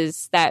it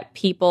is that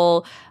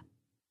people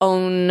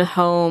own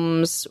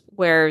homes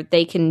where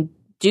they can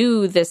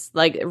do this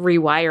like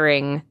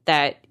rewiring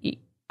that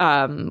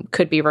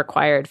could be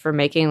required for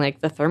making like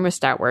the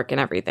thermostat work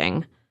and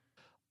everything?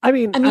 I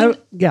mean, go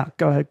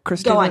ahead,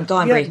 Christina. Go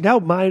on, Bree.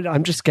 No,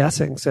 I'm just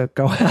guessing. So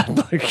go ahead.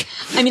 I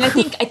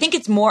think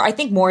it's more. I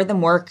think more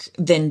than work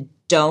than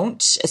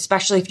don't,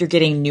 especially if you're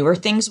getting newer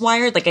things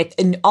wired. Like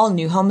all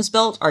new homes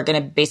built are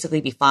going to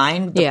basically be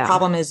fine. The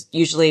problem is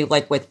usually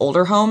like with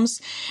older homes,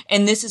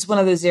 and this is one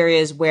of those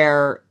areas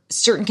where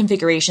certain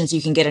configurations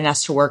you can get a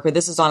Nest to work with.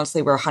 This is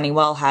honestly where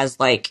Honeywell has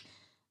like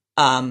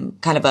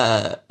kind of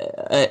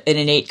an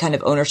innate kind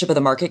of ownership of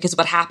the market. Because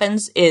what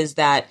happens is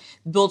that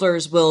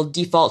builders will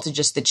default to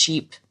just the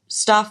cheap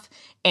stuff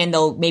and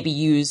they'll maybe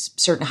use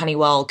certain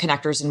Honeywell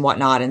connectors and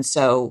whatnot. And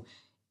so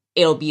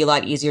it'll be a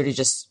lot easier to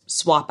just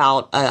swap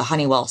out a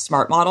Honeywell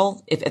smart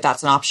model if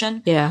that's an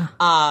option. Yeah.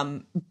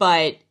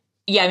 But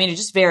yeah, I mean, it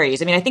just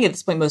varies. I mean, I think at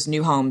this point, most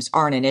new homes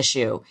aren't an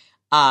issue.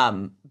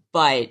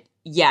 But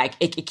yeah,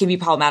 it can be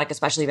problematic,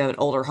 especially if you have an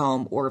older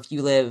home or if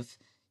you live,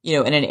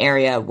 in an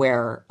area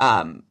where,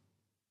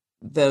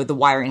 the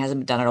wiring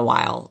hasn't been done in a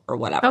while or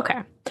whatever. Okay.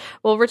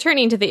 Well,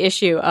 returning to the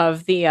issue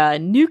of the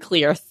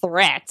nuclear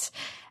threat,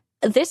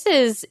 this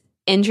is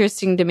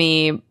interesting to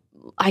me,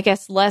 I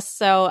guess less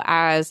so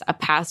as a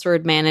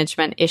password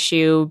management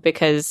issue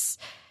because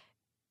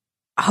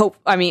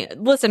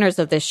listeners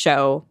of this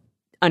show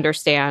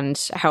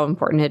understand how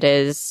important it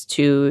is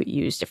to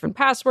use different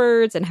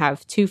passwords and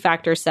have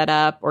two-factor set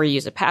up or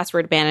use a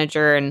password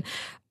manager and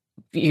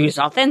use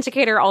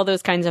Authenticator, all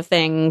those kinds of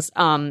things.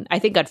 I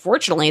think,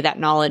 unfortunately, that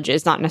knowledge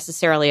is not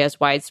necessarily as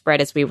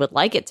widespread as we would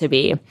like it to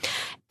be.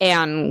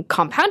 And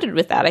compounded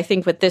with that, I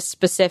think with this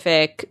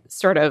specific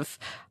sort of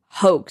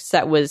hoax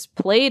that was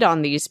played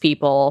on these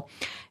people,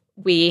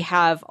 we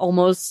have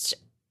almost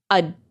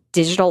a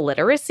digital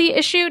literacy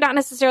issue, not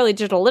necessarily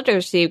digital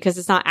literacy, because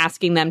it's not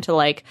asking them to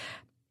like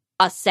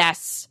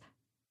assess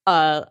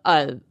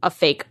a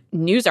fake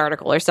news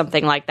article or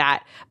something like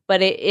that.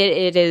 But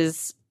it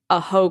is a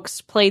hoax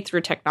played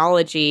through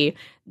technology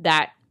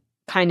that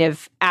kind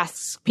of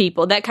asks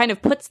people, that kind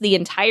of puts the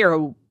entire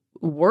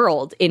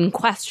world in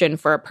question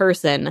for a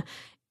person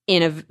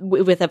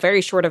with a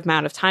very short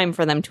amount of time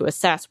for them to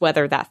assess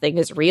whether that thing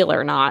is real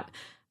or not.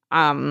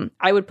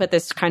 I would put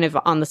this kind of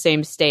on the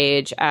same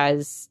stage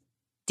as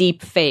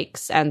deep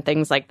fakes and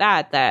things like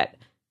that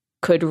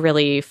could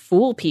really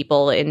fool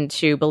people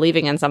into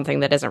believing in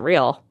something that isn't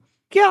real.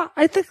 Yeah,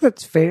 I think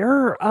that's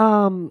fair.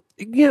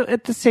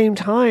 At the same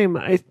time,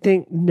 I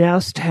think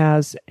Nest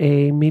has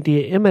a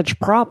media image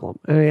problem.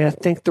 I mean, I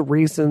think the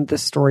reason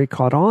this story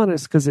caught on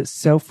is because it's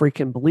so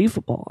freaking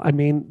believable. I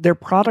mean, their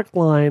product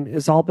line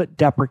is all but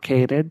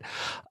deprecated.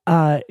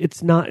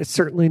 It's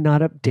certainly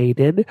not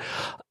updated.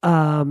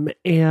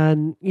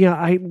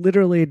 I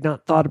literally had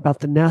not thought about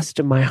the Nest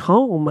in my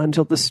home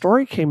until the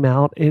story came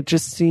out. It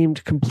just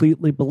seemed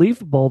completely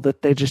believable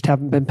that they just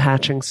haven't been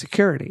patching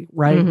security,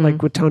 right? Mm-hmm.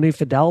 Like with Tony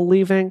Fadell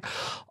leaving,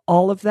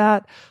 all of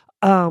that.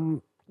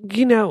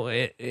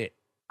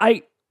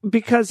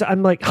 Because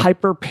I'm like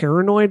hyper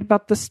paranoid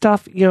about this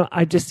stuff,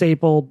 I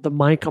disabled the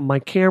mic on my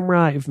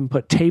camera. I even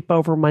put tape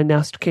over my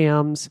Nest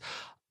cams.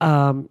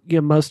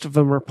 Most of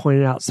them are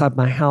pointed outside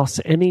my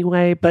house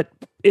anyway, but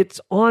it's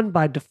on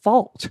by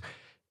default.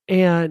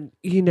 And,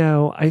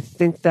 I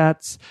think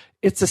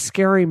it's a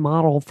scary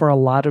model for a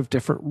lot of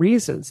different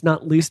reasons,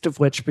 not least of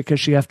which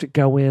because you have to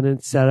go in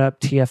and set up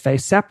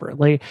TFA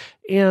separately.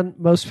 And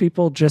most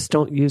people just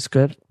don't use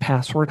good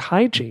password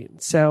hygiene.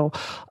 So,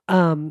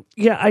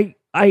 I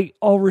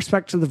all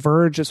respect to The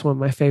Verge is one of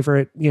my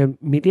favorite,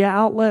 media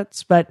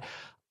outlets, but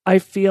I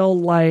feel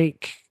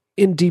like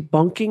in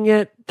debunking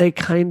it, they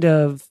kind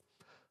of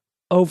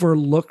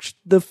overlooked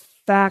the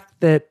fact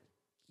that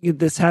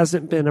this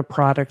hasn't been a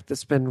product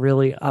that's been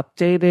really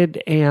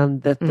updated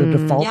and that the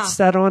defaults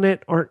set on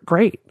it aren't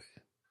great.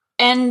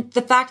 And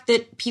the fact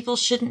that people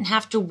shouldn't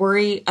have to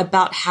worry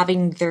about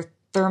having their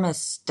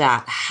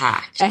thermostat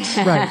hacked.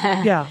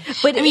 Right. Yeah.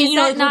 But I mean,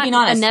 is that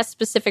not a Nest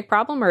specific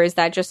problem, or is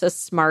that just a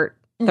smart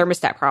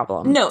thermostat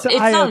problem? No, it's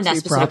not a Nest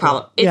specific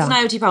problem. It's an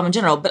IoT problem in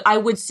general. But I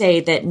would say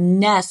that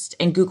Nest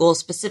and Google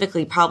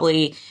specifically,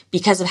 probably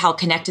because of how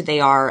connected they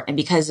are and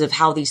because of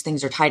how these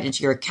things are tied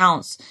into your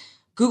accounts,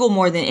 Google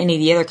more than any of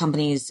the other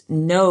companies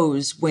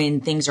knows when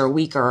things are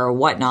weaker or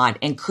whatnot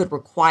and could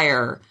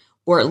require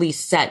or at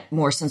least set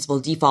more sensible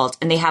defaults.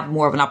 And they have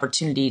more of an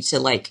opportunity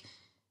to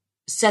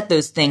set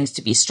those things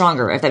to be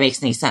stronger, if that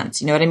makes any sense.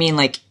 You know what I mean?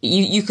 Like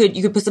you could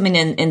put something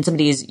in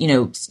somebody's,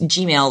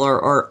 Gmail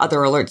or other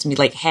alerts and be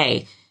like,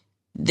 hey,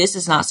 this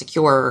is not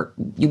secure.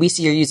 We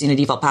see you're using a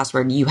default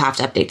password. You have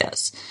to update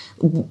this,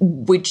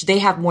 which they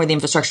have more of the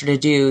infrastructure to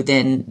do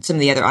than some of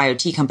the other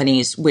IoT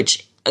companies,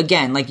 which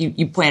again, like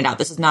you pointed out,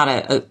 this is not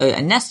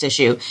a Nest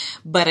issue,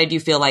 but I do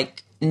feel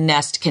like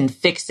Nest can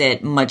fix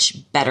it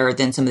much better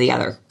than some of the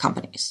other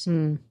companies.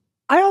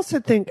 I also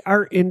think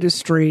our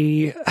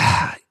industry,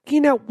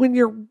 when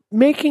you're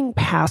making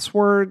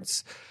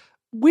passwords,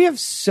 we have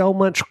so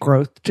much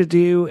growth to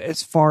do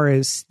as far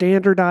as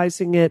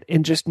standardizing it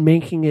and just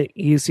making it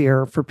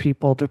easier for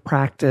people to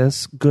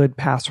practice good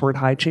password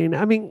hygiene.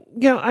 I mean,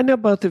 I know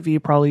both of you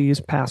probably use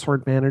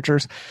password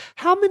managers.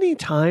 How many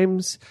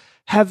times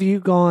have you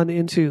gone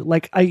into,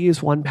 I use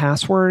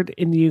 1Password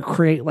and you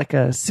create a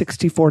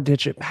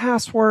 64-digit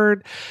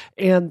password,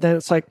 and then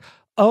it's like,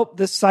 oh,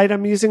 this site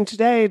I'm using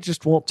today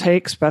just won't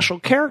take special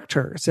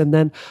characters. And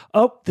then,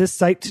 oh, this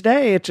site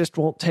today, it just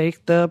won't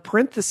take the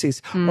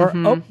parentheses. Or,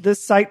 oh,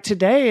 this site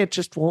today, it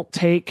just won't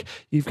take,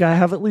 you've got to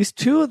have at least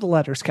 2 of the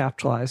letters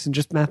capitalized, and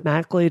just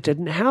mathematically it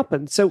didn't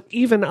happen. So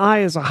even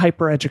I, as a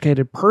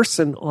hyper-educated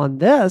person on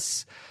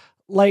this,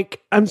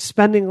 I'm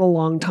spending a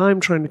long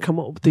time trying to come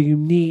up with a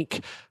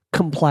unique,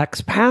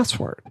 complex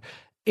password.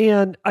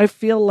 And I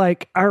feel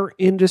like our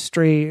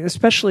industry,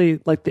 especially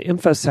the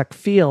InfoSec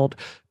field,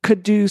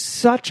 could do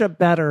such a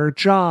better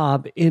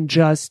job in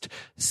just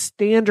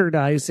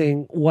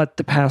standardizing what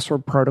the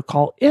password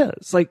protocol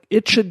is.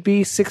 It should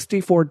be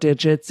 64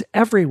 digits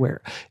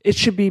everywhere. It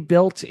should be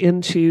built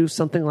into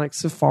something like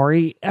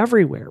Safari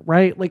everywhere,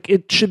 right?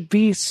 It should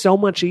be so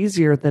much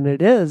easier than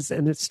it is,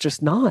 and it's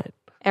just not.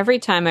 Every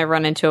time I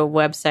run into a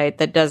website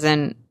that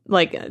doesn't,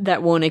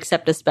 that won't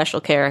accept a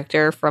special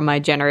character from my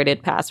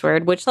generated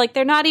password, which,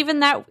 they're not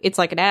even that, it's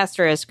an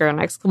asterisk or an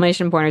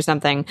exclamation point or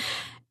something.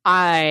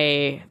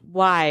 Why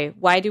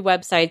do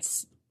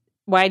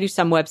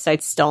some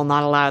websites still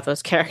not allow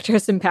those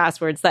characters and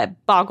passwords?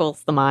 That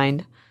boggles the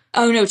mind.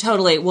 Oh, no,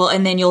 totally. Well,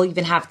 and then you'll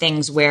even have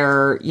things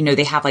where,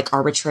 they have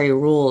arbitrary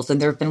rules. And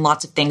there have been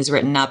lots of things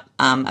written up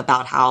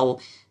about how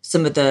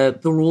some of the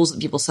rules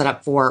that people set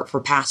up for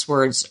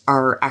passwords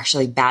are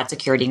actually bad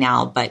security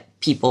now, but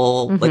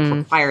people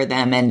require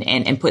them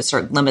and put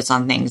certain limits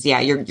on things. Yeah,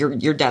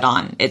 you're dead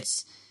on.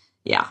 It's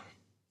yeah.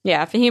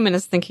 If a human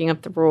is thinking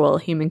up the rule, a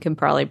human can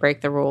probably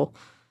break the rule.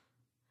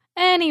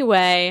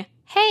 Anyway,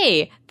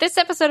 hey, this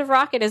episode of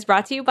Rocket is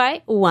brought to you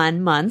by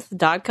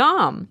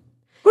onemonth.com.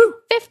 Woo!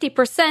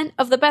 50%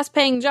 of the best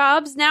paying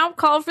jobs now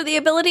call for the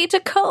ability to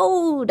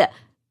code.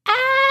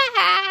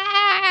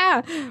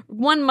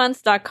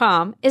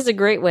 OneMonth.com is a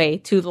great way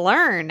to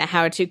learn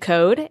how to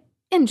code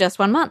in just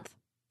 1 month.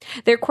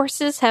 Their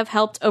courses have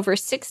helped over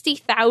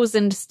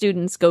 60,000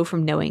 students go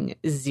from knowing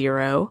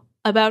zero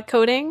about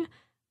coding,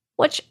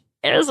 which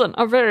isn't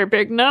a very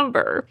big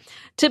number,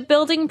 to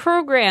building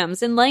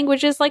programs in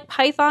languages like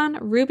Python,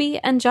 Ruby,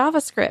 and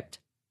JavaScript.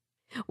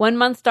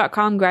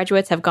 OneMonth.com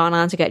graduates have gone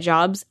on to get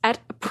jobs at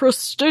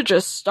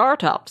prestigious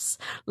startups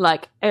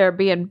like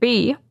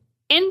Airbnb,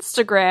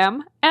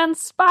 Instagram, and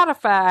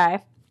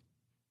Spotify.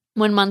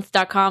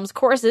 OneMonth.com's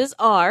courses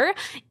are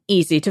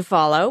easy to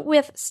follow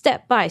with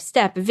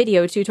step-by-step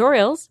video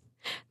tutorials.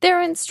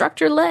 They're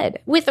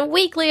instructor-led with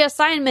weekly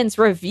assignments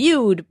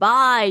reviewed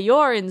by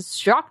your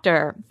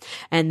instructor.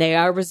 And they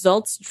are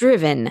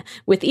results-driven,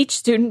 with each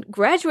student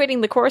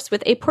graduating the course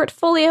with a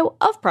portfolio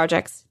of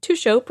projects to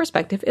show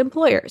prospective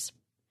employers.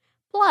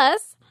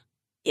 Plus,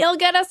 you'll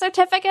get a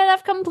certificate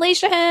of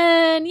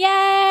completion.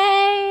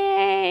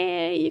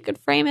 Yay! You could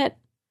frame it.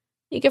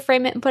 You could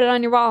frame it and put it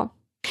on your wall.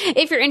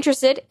 If you're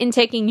interested in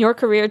taking your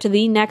career to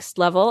the next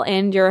level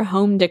and your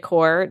home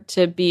decor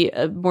to be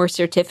more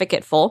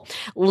certificate-full,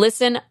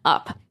 listen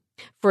up.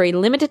 For a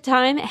limited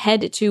time,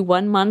 head to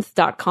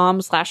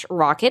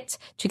onemonth.com/rocket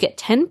to get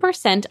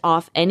 10%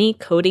 off any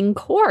coding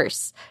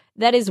course.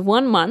 That is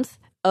 1 month,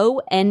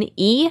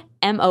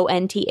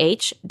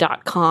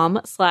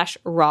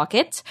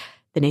 OneMonth.com/rocket.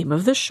 The name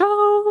of the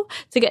show,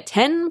 to get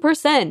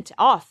 10%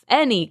 off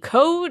any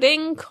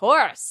coding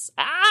course.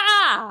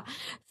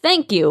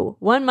 Thank you,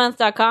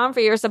 OneMonth.com, for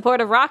your support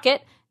of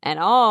Rocket and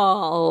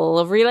all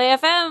of Relay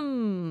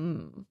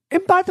FM.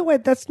 And by the way,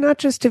 that's not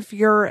just if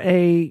you're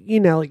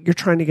you're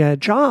trying to get a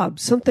job.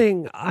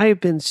 Something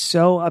I've been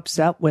so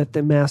upset with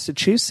in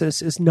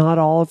Massachusetts is not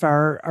all of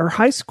our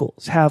high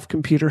schools have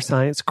computer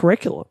science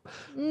curriculum,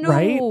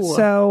 right?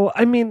 So,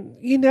 I mean,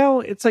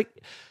 it's like,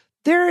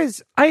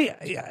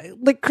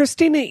 like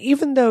Christina,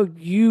 even though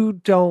you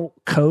don't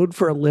code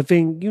for a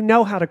living, you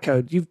know how to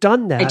code. You've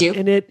done that. I do.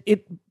 And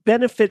it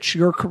benefits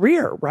your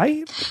career,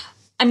 right?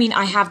 I mean,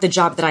 I have the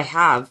job that I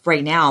have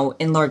right now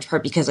in large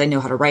part because I know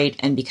how to write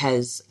and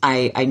because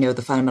I know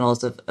the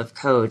fundamentals of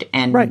code.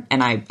 And, right.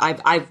 and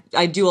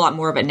I do a lot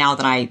more of it now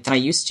than I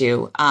used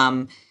to.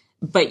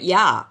 But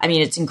yeah, I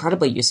mean, it's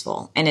incredibly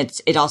useful. And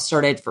it all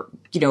started for,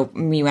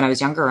 me when I was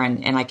younger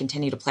and I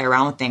continue to play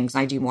around with things.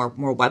 And I do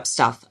more web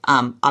stuff,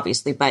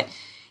 obviously. But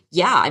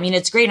yeah, I mean,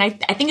 it's great.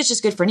 And I think it's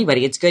just good for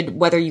anybody. It's good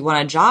whether you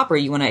want a job or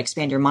you want to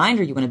expand your mind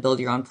or you want to build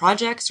your own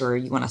projects or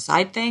you want a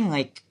side thing.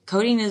 Like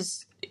coding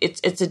it's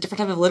a different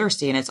type of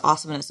literacy and it's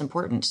awesome and it's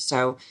important.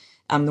 So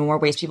the more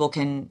ways people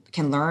can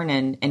learn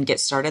and get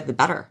started, the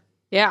better.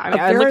 Yeah, I mean,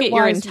 I look at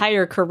your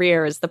entire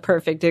career as the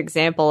perfect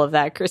example of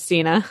that,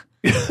 Christina.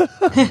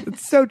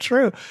 It's so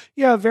true.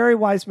 Yeah, a very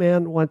wise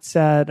man once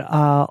said,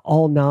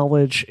 all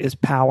knowledge is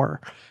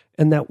power.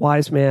 And that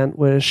wise man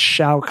was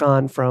Shao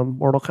Kahn from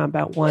Mortal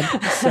Kombat 1.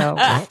 So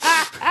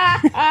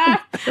I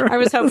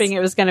was hoping it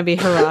was going to be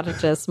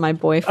Herodotus, my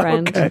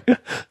boyfriend. Okay.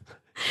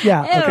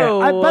 Yeah, okay.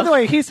 Ew. By the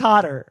way, he's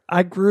hotter.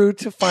 I grew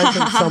to find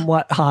him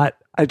somewhat hot.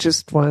 I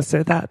just want to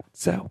say that.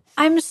 So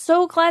I'm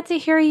so glad to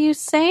hear you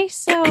say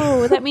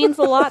so. That means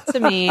a lot to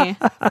me.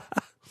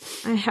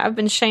 I have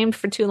been shamed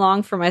for too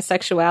long for my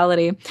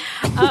sexuality.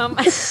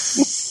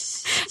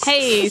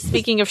 Hey,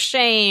 speaking of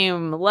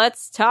shame,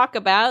 let's talk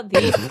about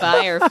the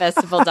Fire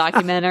Festival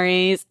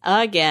documentaries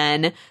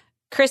again.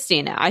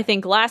 Christina, I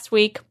think last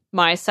week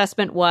my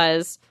assessment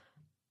was,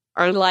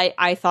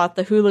 I thought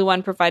the Hulu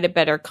one provided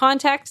better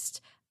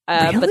context,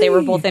 really? but they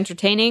were both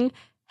entertaining.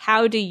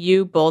 How do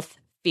you both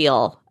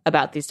feel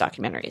about these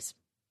documentaries?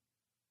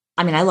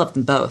 I mean, I love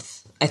them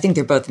both. I think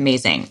they're both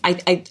amazing. I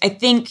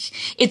think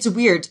it's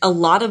weird. A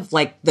lot of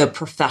like the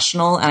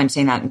professional, and I'm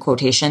saying that in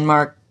quotation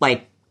mark,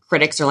 like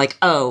critics are like,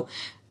 oh,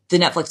 the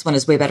Netflix one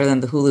is way better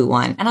than the Hulu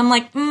one. And I'm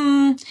like,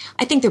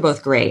 I think they're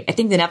both great. I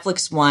think the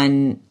Netflix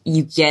one,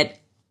 you get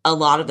a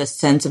lot of the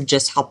sense of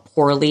just how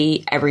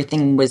poorly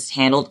everything was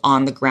handled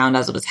on the ground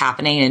as it was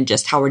happening and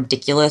just how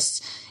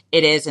ridiculous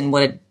it is and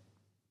what a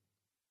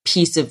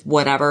piece of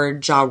whatever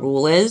Ja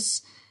Rule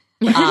is.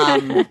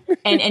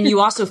 And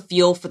you also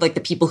feel for like the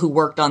people who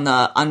worked on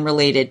the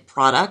unrelated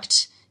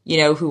product,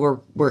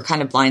 who were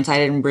kind of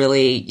blindsided and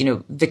really,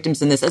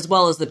 victims in this, as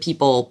well as the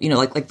people,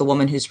 like the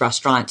woman whose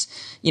restaurant,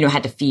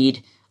 had to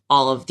feed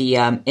all of the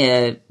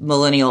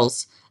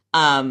millennials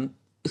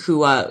who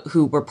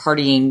were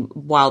partying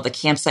while the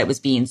campsite was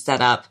being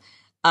set up.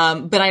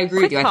 But I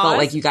agree with you. I felt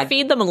like you got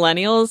Feed the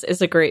Millennials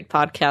is a great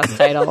podcast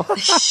title.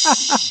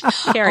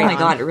 Carry on. Oh my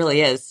God, it really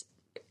is.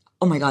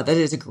 Oh my God, that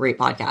is a great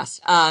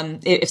podcast.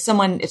 If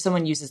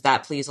someone uses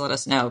that, please let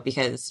us know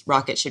because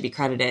Rocket should be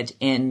credited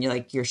in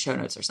your show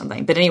notes or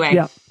something. But anyway,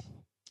 yeah.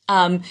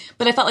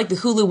 But I felt like the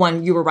Hulu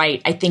one, you were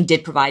right, I think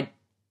did provide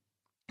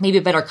maybe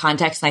a better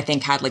context and I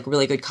think had like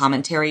really good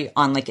commentary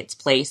on like its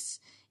place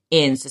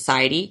in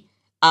society.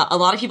 A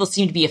lot of people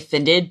seem to be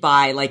offended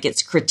by like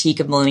its critique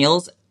of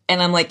millennials.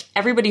 And I'm like,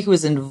 everybody who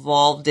was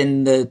involved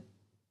in the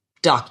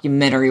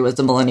documentary was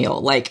a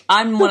millennial. Like,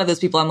 I'm one of those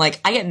people, I'm like,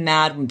 I get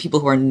mad when people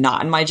who are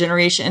not in my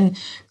generation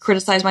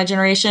criticize my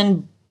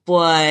generation.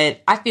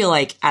 But I feel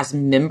like as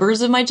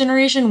members of my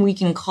generation, we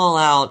can call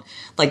out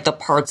like the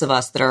parts of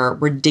us that are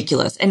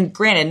ridiculous. And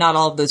granted, not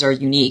all of those are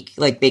unique.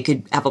 Like, they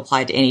could have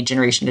applied to any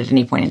generation at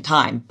any point in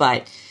time.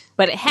 But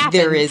it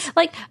happened.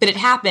 But it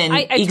happened. I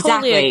exactly.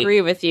 totally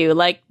agree with you.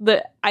 Like,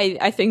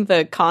 I think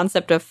the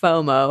concept of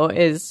FOMO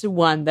is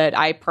one that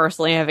I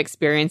personally have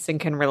experienced and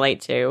can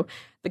relate to.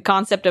 The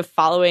concept of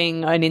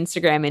following an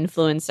Instagram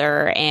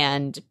influencer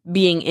and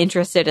being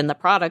interested in the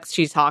products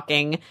she's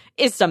hawking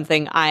is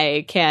something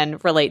I can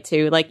relate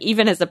to. Like,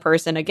 even as a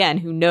person, again,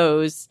 who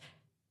knows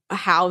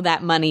how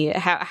that money,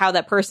 how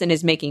that person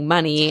is making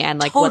money and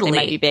like Totally. what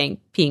they might be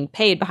being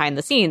paid behind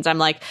the scenes. I'm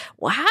like,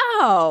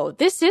 wow,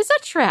 this is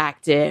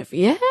attractive.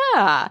 Yeah.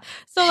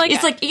 So like,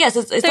 It's like, yes,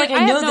 it's so like,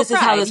 I know this is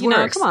how this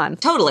works. Come on.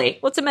 Totally.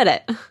 Let's admit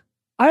it.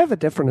 I have a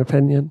different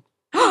opinion.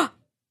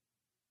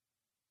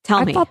 Tell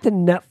I me. thought the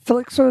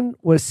Netflix one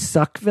was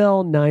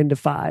Suckville 9 to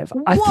 5.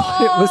 I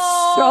thought it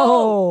was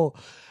so.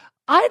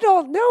 I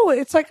don't know.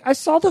 It's like I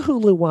saw the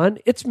Hulu one.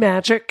 It's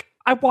magic.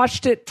 I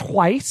watched it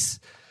twice.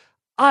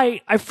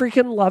 I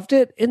freaking loved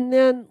it. And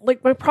then,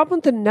 like, my problem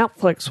with the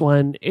Netflix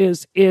one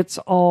is it's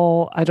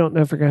all, I don't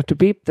know if we're going to have to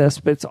beep this,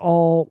 but it's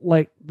all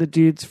like the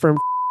dudes from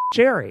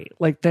Jerry.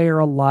 Like, they are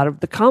a lot of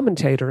the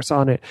commentators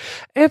on it.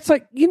 And it's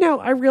like,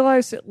 I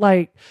realize that,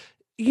 like,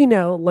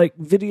 like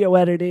video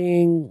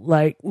editing,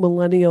 like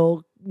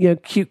millennial,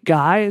 cute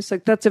guys,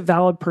 like that's a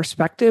valid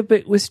perspective. But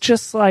it was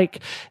just like,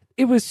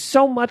 it was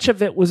so much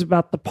of it was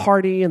about the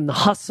party and the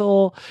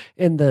hustle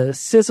and the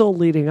sizzle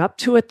leading up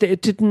to it that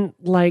it didn't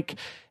like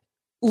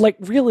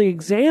really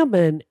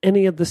examine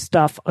any of the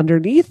stuff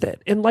underneath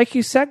it. And like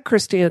you said,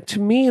 Christine, to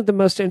me, the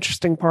most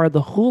interesting part of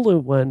the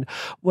Hulu one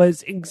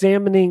was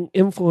examining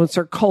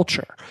influencer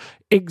culture,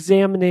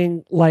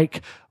 examining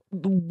like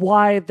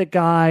why the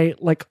guy,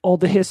 like all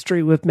the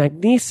history with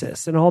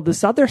Magnesis and all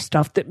this other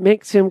stuff that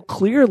makes him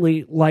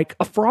clearly like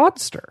a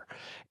fraudster.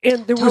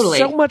 And there was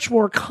so much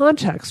more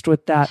context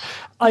with that.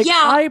 Like,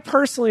 I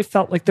personally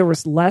felt like there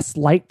was less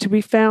light to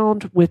be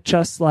found with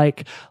just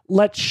like,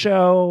 let's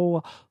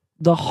show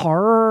the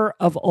horror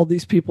of all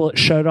these people that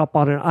showed up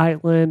on an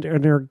island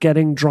and they're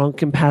getting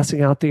drunk and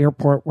passing out the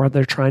airport where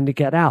they're trying to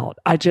get out.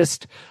 I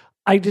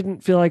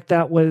didn't feel like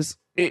that was,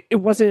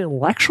 it wasn't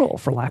intellectual,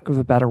 for lack of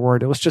a better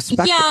word. It was just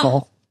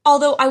spectacle. Yeah.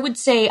 Although I would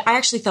say, I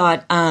actually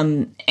thought,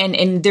 and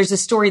there's a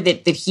story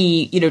that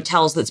he,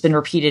 tells that's been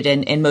repeated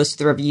in most of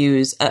the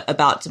reviews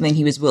about something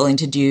he was willing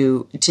to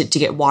do to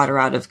get water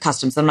out of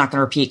customs. I'm not going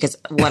to repeat because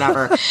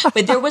whatever.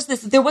 But there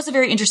was a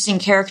very interesting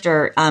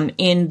character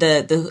in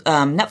the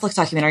Netflix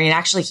documentary, and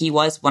actually he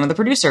was one of the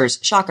producers.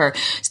 Shocker.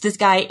 So this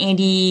guy,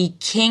 Andy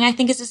King, I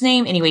think is his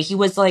name. Anyway, he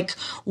was like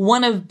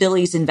one of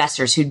Billy's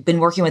investors who'd been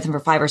working with him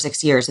for 5 or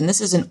 6 years. And this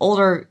is an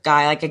older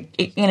guy, like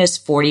in his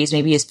 40s,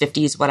 maybe his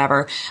 50s,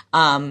 whatever.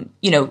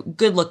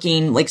 Good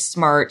looking, like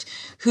smart,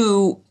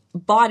 who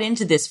bought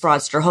into this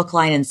fraudster hook,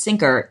 line, and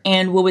sinker.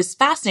 And what was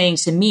fascinating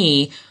to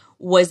me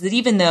was that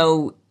even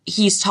though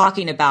he's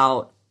talking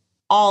about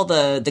all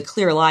the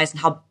clear lies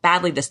and how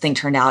badly this thing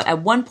turned out,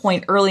 at one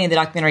point early in the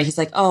documentary, he's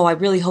like, oh, I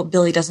really hope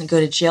Billy doesn't go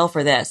to jail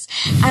for this.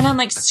 And I'm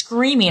like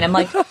screaming. I'm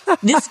like,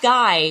 this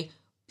guy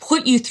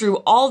put you through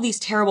all these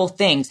terrible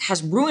things,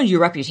 has ruined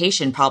your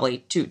reputation probably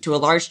to a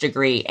large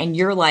degree. And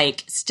you're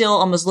like still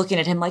almost looking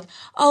at him like,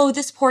 oh,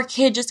 this poor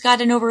kid just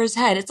got in over his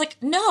head. It's like,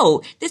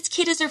 no, this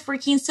kid is a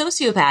freaking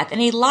sociopath and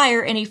a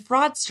liar and a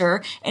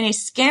fraudster and a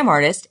scam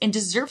artist and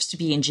deserves to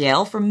be in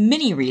jail for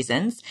many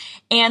reasons.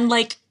 And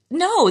like,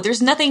 no,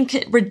 there's nothing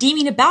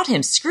redeeming about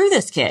him. Screw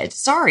this kid.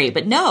 Sorry,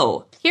 but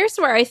no. Here's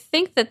where I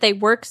think that they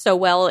work so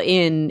well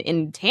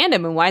in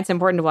tandem, and why it's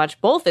important to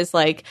watch both is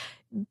like,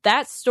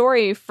 that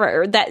story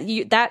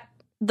that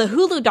the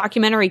Hulu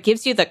documentary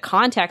gives you the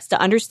context to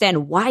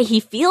understand why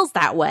he feels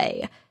that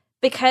way,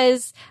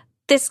 because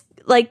this,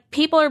 like,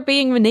 people are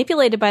being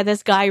manipulated by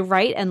this guy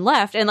right and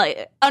left, and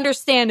like,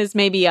 understand is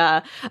maybe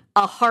a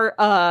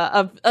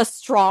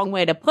strong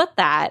way to put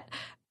that,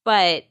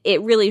 but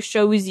it really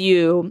shows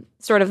you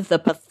sort of the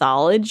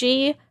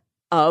pathology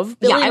of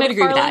Billy I would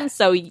agree with McFarlane. that.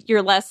 So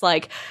you're less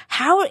like,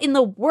 how in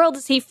the world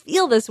does he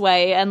feel this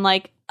way? And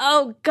like,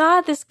 oh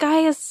God, this guy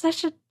is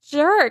such a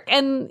jerk.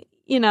 And,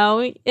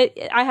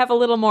 I have a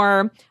little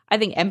more, I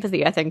think,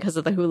 empathy, because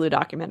of the Hulu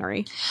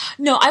documentary.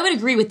 No, I would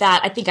agree with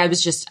that. I think I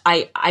was just,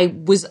 I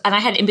was, and I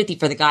had empathy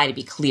for the guy, to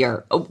be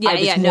clear. I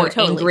was more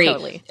angry.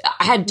 Totally.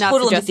 I had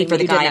total empathy for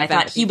the guy, and I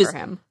thought he was,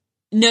 him.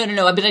 No,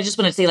 but I just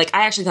want to say, like,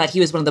 I actually thought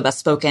he was one of the best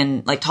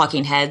spoken, like,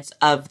 talking heads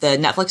of the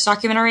Netflix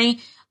documentary.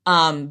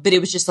 But it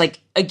was just like,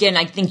 again,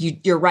 I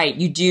think you're right.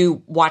 You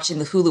do, watching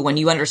the Hulu one,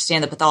 you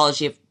understand the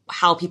pathology of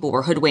how people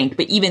were hoodwinked.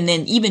 But even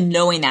then, even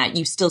knowing that,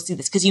 you still see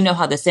this because you know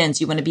how this ends.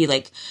 You want to be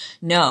like,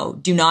 no,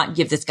 do not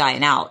give this guy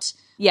an out.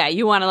 Yeah,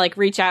 you want to like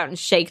reach out and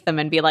shake them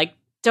and be like,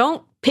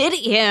 don't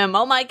pity him.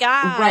 Oh my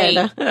God.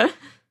 Right.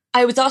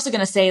 I was also going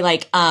to say,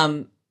 like,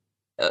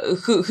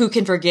 who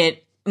can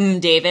forget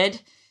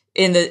David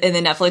in the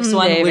Netflix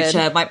one, David. which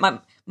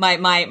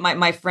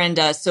My friend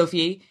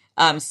Sophie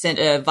sent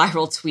a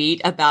viral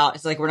tweet about,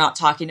 it's like, we're not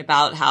talking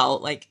about how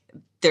like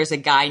there's a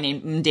guy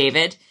named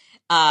David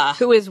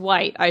who is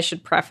white, I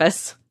should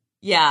preface.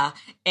 Yeah,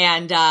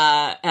 and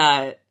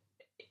the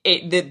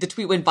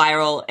tweet went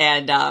viral,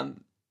 and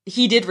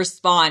he did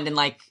respond in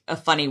like a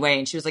funny way,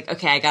 and she was like,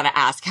 "Okay, I gotta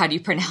ask, how do you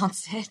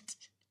pronounce it?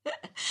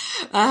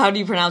 How do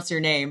you pronounce your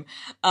name?"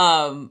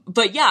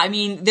 But yeah, I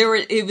mean,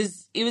 it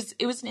was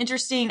an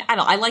interesting.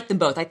 I like them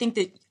both. I think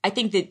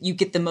that you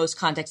get the most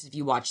context if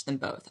you watch them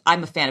both.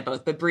 I'm a fan of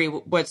both. But Brie,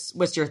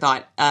 what's your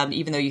thought?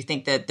 Even though you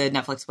think that the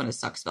Netflix one is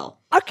Sucksville.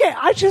 Okay,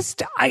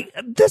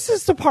 this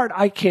is the part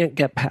I can't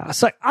get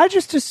past. Like, I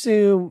just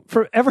assume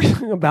for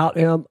everything about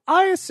him,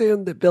 I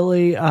assume that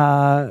Billy,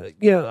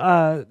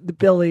 the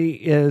Billy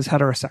is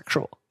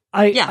heterosexual.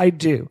 I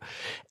do.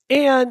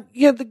 And,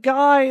 the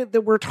guy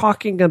that we're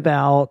talking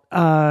about,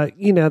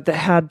 that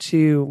had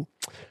to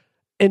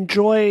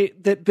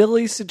that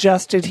Billy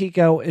suggested he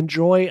go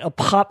enjoy a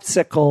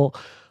popsicle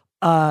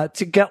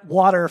to get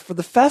water for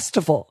the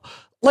festival.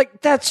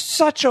 Like,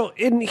 that's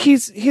and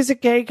he's a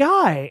gay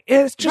guy.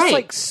 It's just right.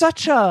 like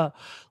such a,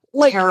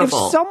 like,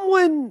 terrible. If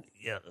someone,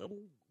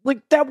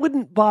 like, that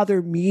wouldn't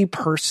bother me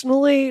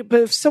personally,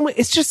 but if someone,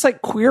 it's just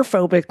like queer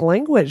phobic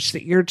language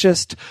that you're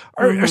just,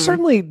 are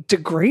certainly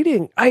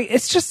degrading.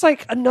 It's just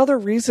like another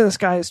reason this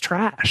guy is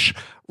trash,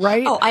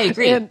 right? Oh, I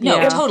agree.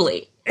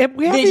 Totally.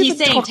 And he's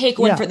saying take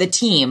one for the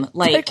team.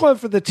 Like, take one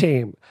for the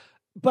team.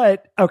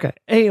 But okay,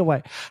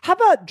 anyway, how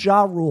about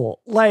Ja Rule?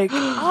 Like,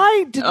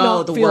 I did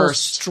not feel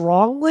worst.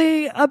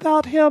 strongly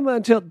about him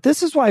until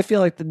this is why I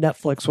feel like the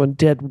Netflix one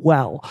did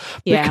well,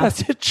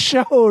 because it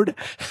showed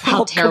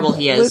how terrible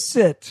he is,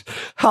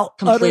 how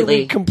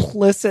utterly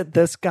complicit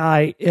this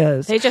guy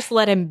is. They just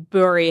let him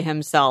bury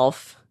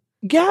himself.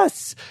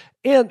 Yes.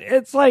 And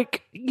it's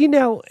like,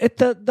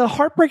 the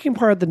heartbreaking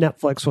part of the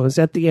Netflix one is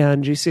at the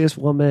end, you see this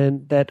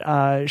woman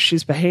that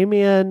she's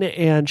Bahamian,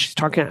 and she's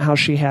talking about how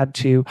she had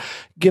to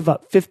give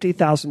up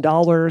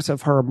 $50,000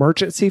 of her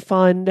emergency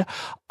fund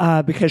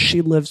because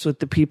she lives with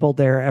the people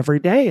there every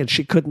day, and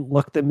she couldn't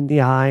look them in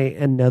the eye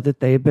and know that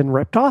they had been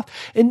ripped off.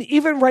 And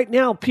even right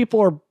now, people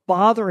are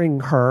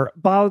bothering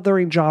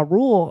Ja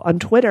Rule on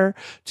Twitter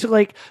to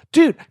like,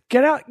 dude,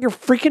 get out your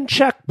freaking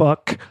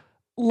checkbook.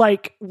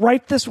 Like,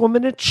 write this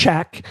woman a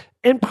check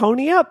and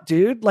pony up,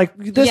 dude. Like,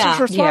 this is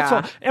responsible.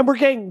 Yeah. And we're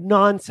getting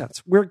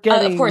nonsense. We're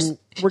getting, of course.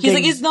 He's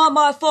like, it's not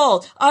my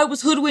fault. I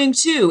was hoodwinked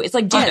too. It's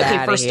like, dude,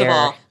 okay, first of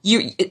all,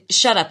 you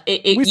shut up.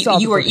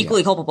 You are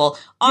equally culpable.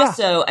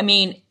 Also, I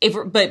mean,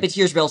 but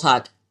here's real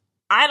talk.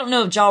 I don't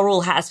know if Ja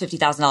Rule has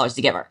 $50,000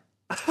 to give her.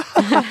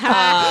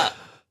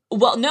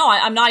 Well, no,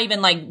 I'm not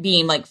even like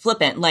being like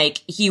flippant.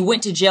 Like, he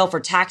went to jail for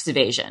tax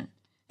evasion.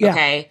 Yeah.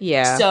 Okay.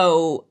 Yeah.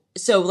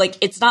 So like,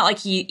 it's not like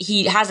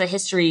he has a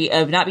history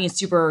of not being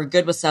super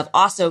good with stuff.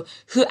 Also,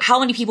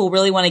 how many people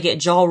really want to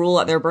get Ja Rule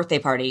at their birthday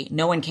party?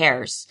 No one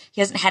cares.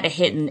 He hasn't had a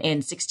hit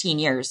in 16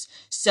 years.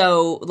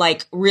 So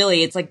like,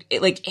 really, it's like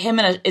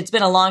him it's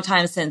been a long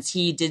time since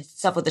he did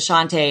stuff with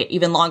Ashanti,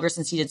 even longer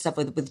since he did stuff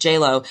with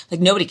J-Lo. Like,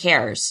 nobody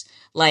cares.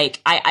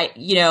 Like,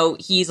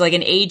 he's like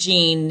an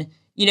aging,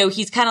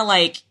 he's kind of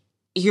like,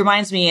 he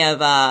reminds me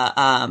of,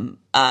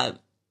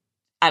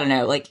 I don't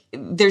know, like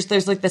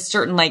there's like this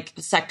certain like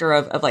sector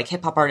of like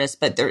hip hop artists,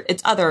 but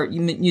it's other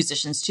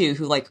musicians too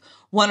who like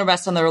want to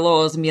rest on their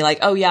laurels and be like,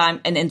 oh yeah,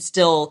 and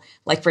still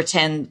like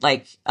pretend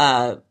like,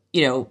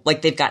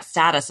 like they've got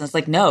status. And it's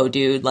like, no,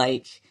 dude,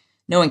 like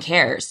no one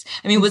cares.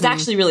 I mean, what's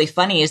actually really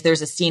funny is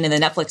there's a scene in the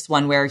Netflix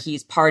one where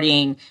he's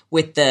partying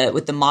with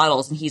the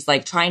models, and he's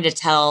like trying to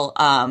tell,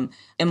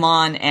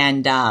 Iman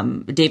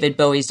and, David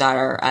Bowie's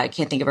daughter, I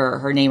can't think of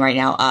her name right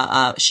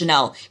now,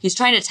 Chanel. He's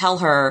trying to tell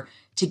her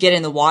to get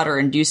in the water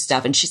and do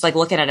stuff. And she's like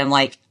looking at him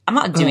like, I'm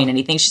not doing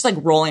anything. She's like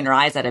rolling her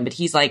eyes at him, but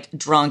he's like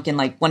drunk and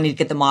like wanting to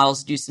get the models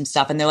to do some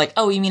stuff. And they're like,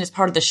 oh, you mean it's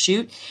part of the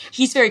shoot?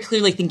 He's very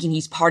clearly thinking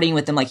he's partying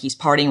with them, like he's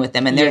partying with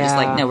them. And they're just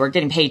like, no, we're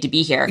getting paid to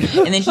be here.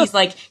 And then he's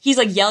like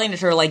yelling at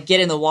her, like,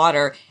 get in the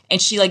water.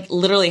 And she like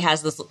literally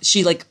has this,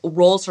 she like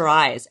rolls her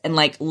eyes and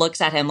like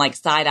looks at him like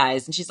side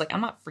eyes. And she's like,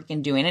 I'm not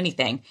freaking doing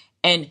anything.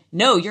 And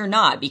no, you're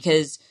not,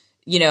 because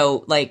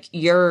like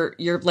you're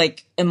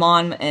like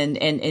Iman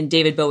and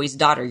David Bowie's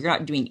daughter. You're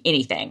not doing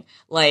anything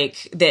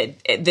like that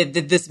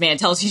this man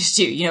tells you to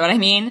do. You know what I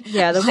mean?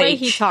 Yeah. The way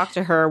he talked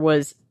to her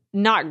was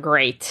not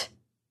great.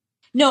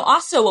 No.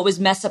 Also, what was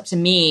messed up to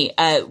me,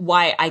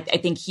 why I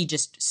think he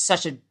just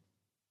such a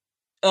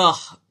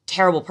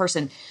terrible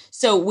person.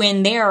 So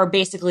when they are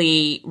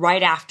basically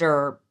right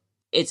after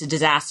it's a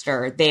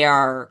disaster, they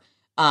are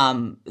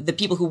the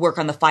people who work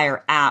on the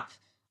Fire app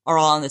are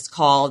all on this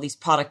call, these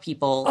product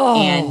people,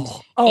 and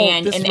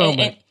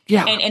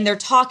they're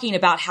talking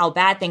about how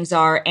bad things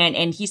are,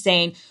 and he's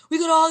saying, we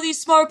got all these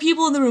smart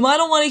people in the room. I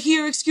don't want to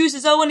hear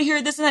excuses. I want to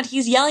hear this and that.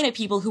 He's yelling at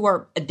people who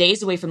are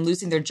days away from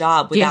losing their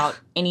job without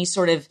any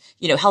sort of,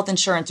 health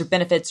insurance or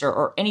benefits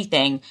or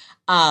anything.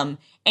 And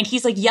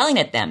he's like yelling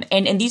at them.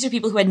 And these are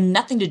people who had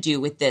nothing to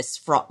do with this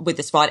fraud.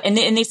 And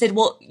they said,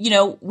 well,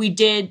 we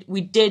did,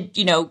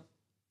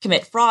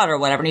 commit fraud or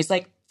whatever. And he's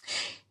like,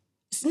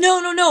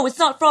 no, it's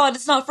not fraud.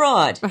 It's not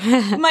fraud.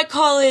 You might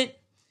call it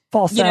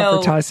false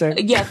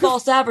advertising. Yeah,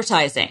 false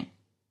advertising.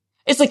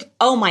 It's like,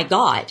 oh my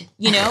God,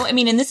 I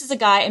mean, and this is a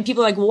guy, and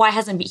people are like, well, why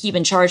hasn't he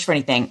been charged for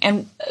anything?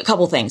 And a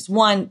couple things.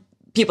 One,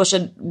 people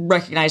should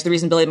recognize the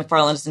reason Billy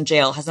McFarland is in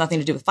jail has nothing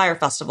to do with Fyre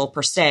Festival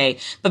per se,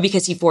 but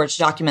because he forged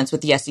documents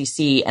with the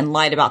SEC and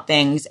lied about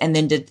things and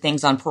then did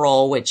things on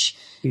parole, which,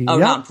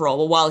 not on parole,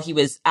 but while he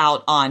was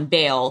out on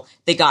bail,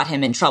 they got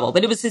him in trouble.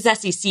 But it was his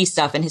SEC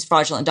stuff and his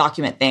fraudulent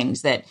document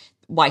things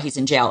why he's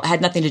in jail. It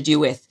had nothing to do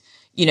with,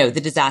 the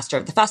disaster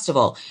of the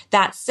festival.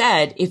 That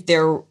said,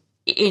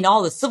 in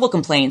all the civil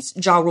complaints,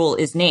 Ja Rule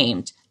is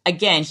named.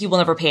 Again, he will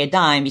never pay a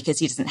dime because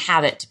he doesn't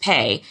have it to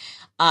pay.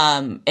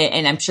 And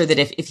I'm sure that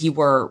if he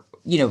were,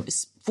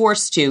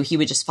 forced to, he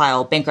would just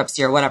file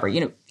bankruptcy or whatever.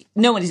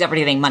 No one's ever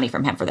getting money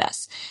from him for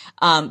this.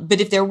 But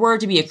if there were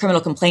to be a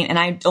criminal complaint, and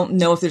I don't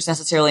know if there's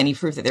necessarily any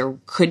proof that there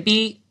could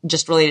be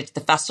just related to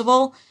the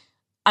festival,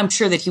 I'm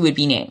sure that he would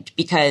be named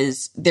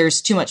because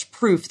there's too much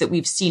proof that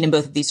we've seen in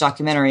both of these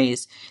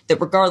documentaries that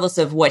regardless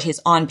of what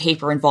his on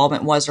paper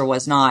involvement was or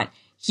was not,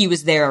 he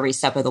was there every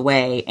step of the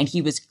way, and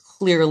he was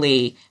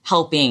clearly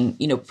helping,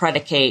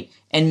 predicate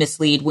and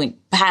mislead when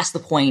past the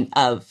point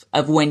of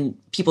when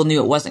people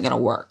knew it wasn't going to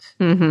work.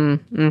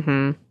 Mm-hmm.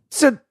 Mm-hmm.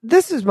 So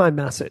this is my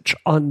message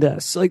on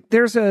this. Like,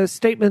 there's a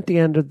statement at the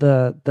end of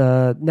the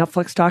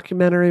Netflix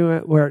documentary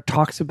where it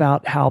talks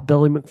about how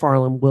Billy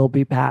McFarland will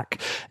be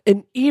back.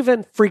 And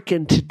even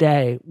freaking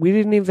today, we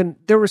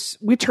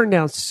turned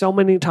down so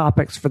many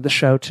topics for the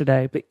show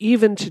today, but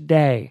even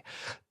today,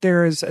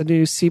 there is a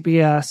new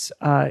CBS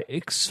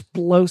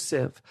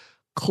explosive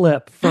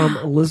clip from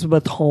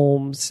Elizabeth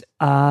Holmes,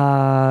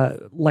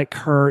 like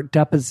her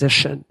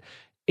deposition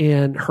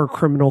in her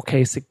criminal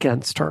case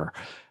against her.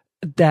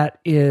 That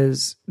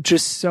is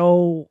just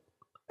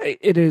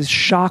it is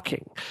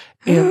shocking.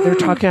 And they're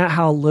talking about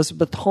how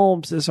Elizabeth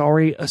Holmes is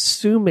already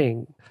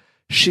assuming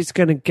she's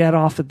going to get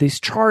off of these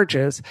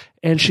charges,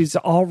 and she's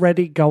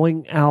already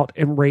going out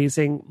and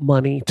raising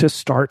money to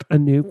start a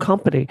new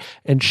company.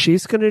 And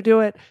she's going to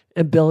do it,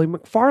 and Billy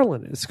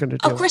McFarland is going to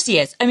do it. Of course he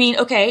is. I mean,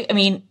 okay. I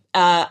mean,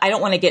 I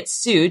don't want to get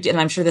sued, and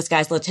I'm sure this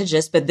guy's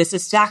litigious, but this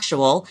is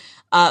factual.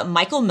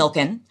 Michael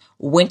Milken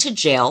went to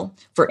jail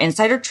for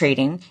insider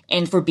trading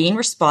and for being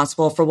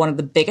responsible for one of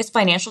the biggest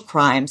financial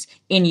crimes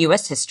in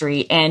U.S.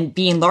 history and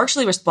being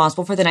largely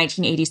responsible for the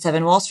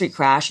 1987 Wall Street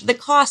crash that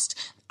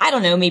cost, I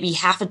don't know, maybe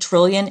 $500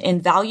 billion in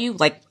value.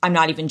 Like, I'm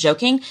not even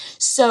joking.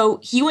 So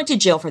he went to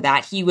jail for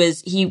that. He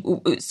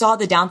saw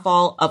the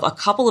downfall of a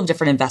couple of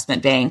different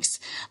investment banks,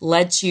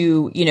 led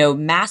to,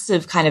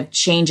 massive kind of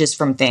changes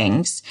from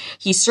things.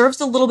 He serves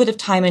a little bit of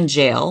time in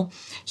jail.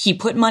 He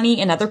put money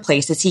in other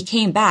places. He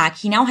came back.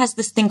 He now has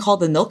this thing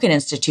called the Milken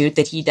Institute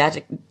that he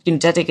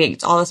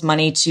dedicates all this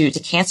money to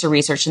cancer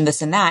research and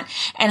this and that.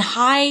 And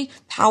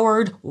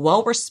high-powered,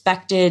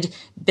 well-respected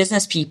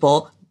business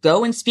people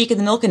go and speak at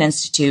the Milken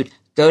Institute,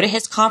 go to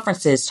his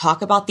conferences,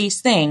 talk about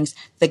these things.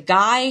 The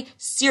guy,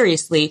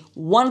 seriously,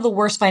 one of the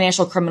worst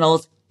financial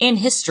criminals in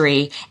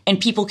history, and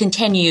people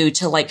continue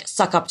to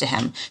suck up to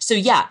him. So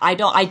yeah, I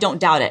don't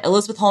doubt it.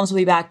 Elizabeth Holmes will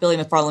be back. Billy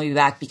McFarland will be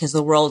back because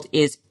the world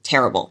is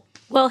terrible.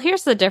 Well,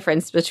 here's the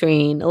difference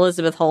between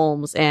Elizabeth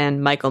Holmes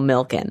and Michael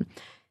Milken.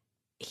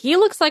 He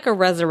looks like a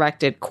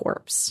resurrected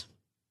corpse.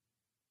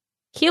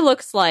 He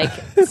looks like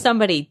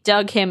somebody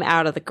dug him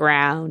out of the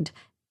ground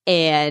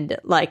and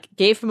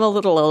gave him a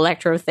little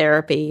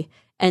electrotherapy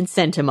and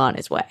sent him on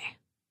his way.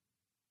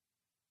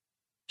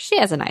 She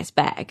has a nice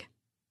bag.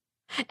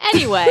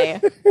 Anyway.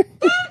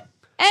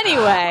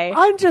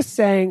 I'm just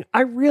saying,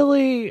 I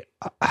really...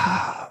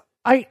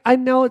 I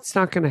know it's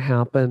not going to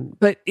happen,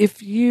 but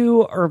if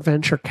you are a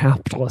venture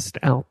capitalist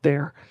out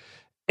there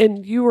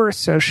and you are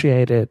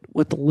associated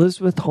with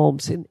Elizabeth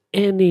Holmes in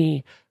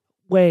any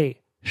way,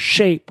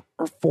 shape,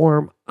 or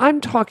form, I'm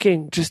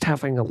talking just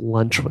having a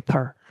lunch with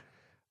her.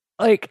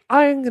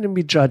 I'm going to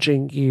be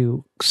judging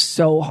you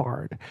so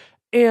hard,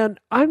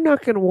 and I'm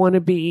not going to want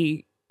to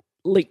be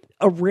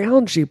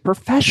around you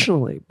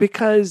professionally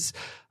because,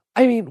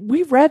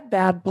 we read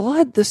Bad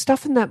Blood. The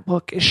stuff in that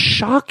book is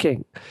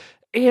shocking.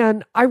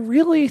 And I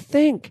really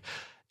think,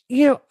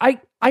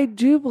 I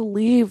do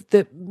believe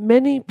that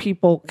many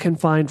people can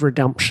find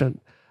redemption.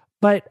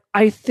 But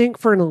I think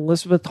for an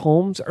Elizabeth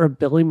Holmes or a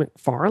Billy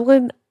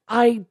McFarland,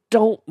 I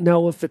don't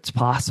know if it's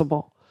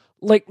possible.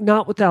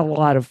 Not without a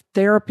lot of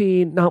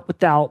therapy, not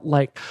without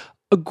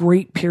a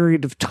great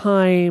period of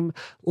time,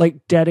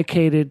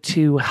 dedicated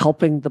to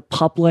helping the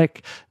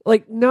public,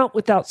 not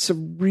without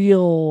some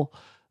real,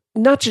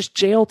 not just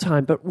jail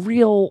time, but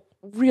real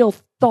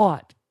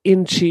thought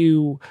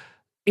into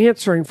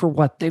answering for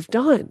what they've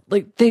done.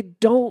 They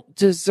don't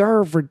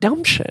deserve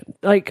redemption.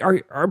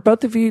 Are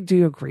both of you, do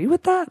you agree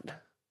with that?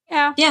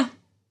 Yeah,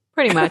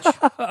 pretty much.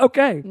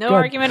 Okay. No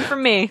argument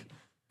from me.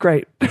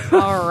 Great.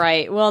 All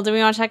right. Well, do we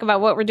want to talk about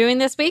what we're doing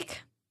this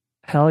week?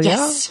 Hell yeah.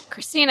 Yes.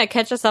 Christina,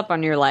 catch us up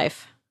on your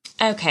life.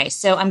 Okay,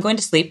 so I'm going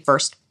to sleep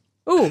first.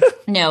 Ooh.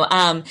 No,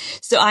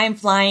 so I am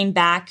flying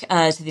back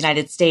to the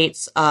United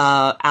States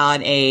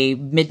on a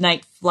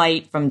midnight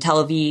flight from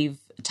Tel Aviv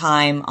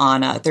time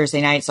on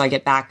Thursday night, so I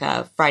get back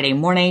Friday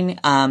morning.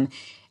 I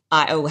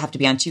will have to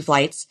be on 2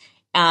 flights.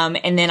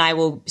 And then I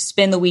will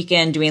spend the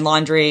weekend doing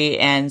laundry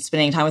and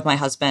spending time with my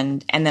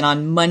husband. And then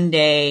on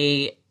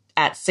Monday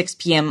at 6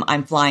 p.m.,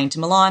 I'm flying to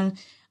Milan.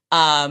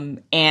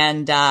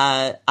 And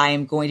I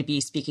am going to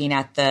be speaking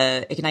at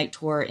the Ignite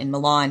Tour in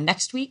Milan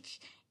next week.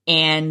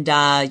 And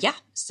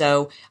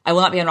so I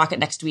will not be on Rocket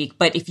next week.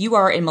 But if you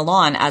are in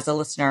Milan as a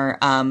listener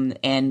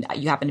and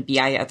you happen to be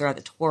either at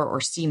the tour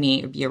or see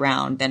me or be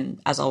around,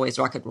 then as always,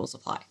 Rocket rules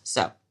apply.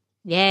 So,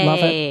 yay. Love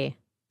it.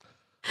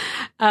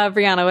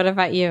 Brianna, what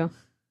about you?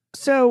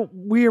 So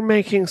we are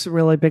making some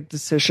really big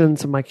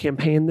decisions in my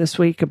campaign this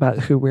week about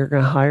who we're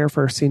going to hire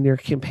for our senior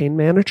campaign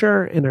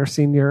manager and our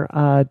senior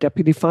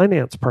deputy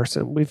finance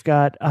person. We've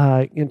got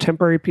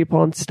temporary people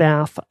on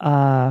staff,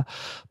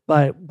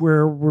 but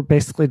we're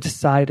basically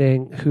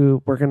deciding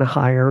who we're going to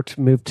hire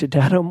to move to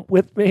Dedham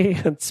with me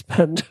and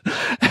spend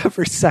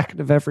every second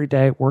of every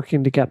day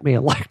working to get me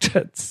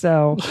elected.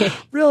 So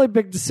really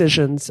big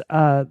decisions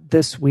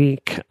this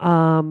week.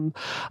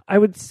 I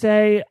would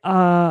say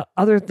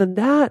other than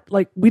that,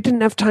 like we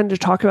didn't have time to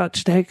talk about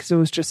today because it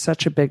was just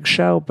such a big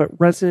show, but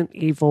Resident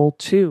Evil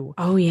 2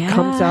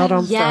 comes out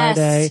on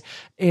Friday.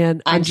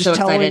 And I'm just so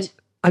excited.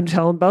 I'm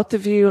telling both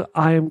of you,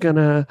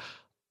 Resident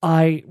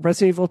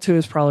Evil 2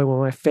 is probably one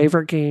of my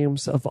favorite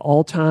games of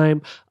all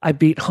time. I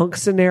beat Hunk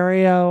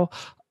Scenario.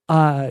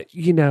 I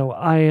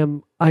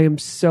am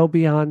so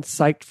beyond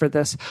psyched for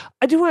this.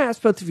 I do want to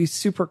ask both of you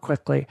super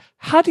quickly.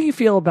 How do you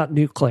feel about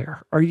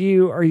nuclear? Are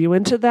you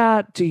into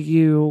that?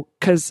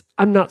 Because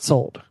I'm not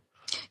sold.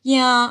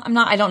 Yeah, I'm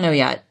not. I don't know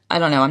yet. I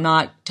don't know. I'm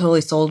not totally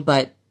sold,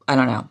 but I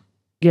don't know.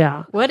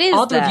 Yeah. What is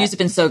all the that? reviews have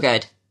been so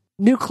good.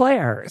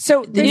 Nuclear.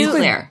 So the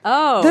nuclear.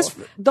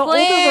 The older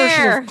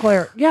version of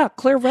Claire. Yeah,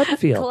 Claire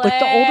Redfield. Like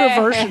the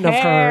older version of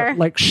her,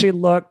 like she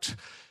looked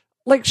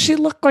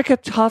like a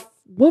tough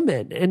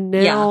woman, and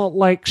now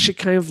like she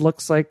kind of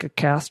looks like a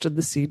cast of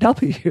the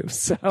CW.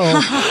 So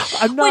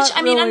I'm not.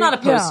 I'm not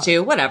opposed to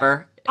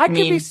whatever. I could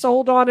be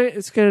sold on it.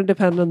 It's going to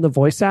depend on the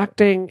voice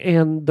acting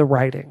and the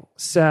writing.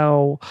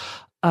 So,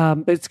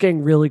 but it's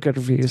getting really good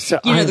reviews. So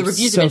the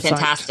reviews have been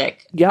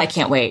fantastic. Yeah, I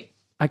can't wait.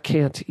 I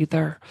can't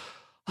either.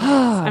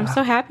 I'm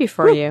so happy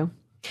for you.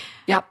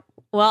 Yep.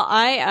 Well,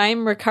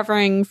 I'm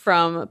recovering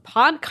from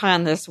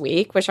PodCon this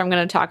week, which I'm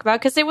going to talk about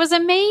because it was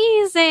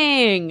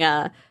amazing.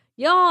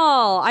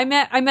 Y'all, I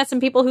met some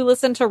people who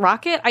listen to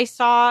Rocket. I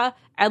saw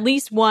at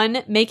least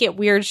one Make It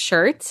Weird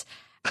shirt,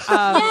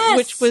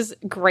 which was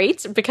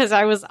great because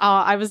I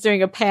was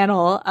doing a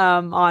panel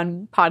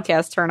on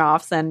podcast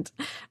turnoffs, and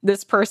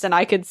this person,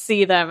 I could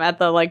see them at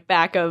the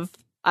back of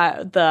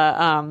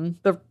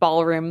the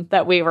ballroom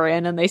that we were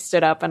in, and they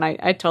stood up, and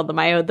I told them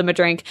I owed them a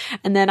drink,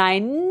 and then I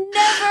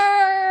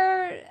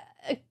never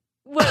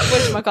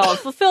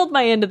fulfilled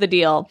my end of the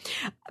deal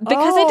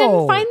because I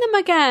didn't find them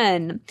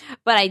again.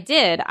 But I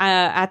did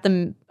at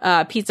the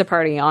pizza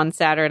party on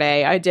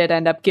Saturday. I did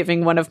end up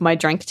giving one of my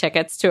drink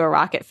tickets to a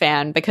Rocket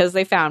fan because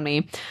they found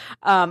me.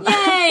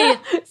 Yay!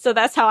 So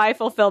that's how I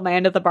fulfilled my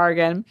end of the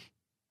bargain.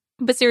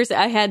 But seriously,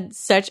 I had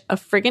such a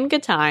friggin'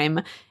 good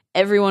time.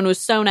 Everyone was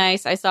so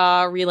nice. I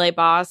saw Relay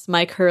Boss,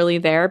 Mike Hurley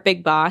there,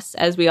 Big Boss,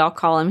 as we all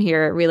call him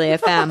here at Relay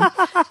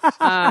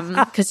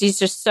FM, because he's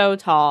just so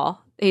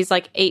tall. He's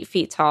like 8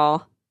 feet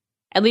tall,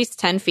 at least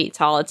 10 feet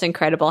tall. It's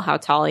incredible how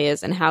tall he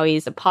is and how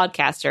he's a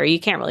podcaster. You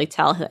can't really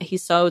tell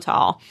he's so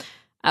tall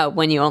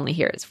when you only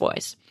hear his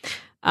voice.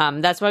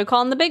 That's why we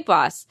call him the Big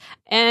Boss.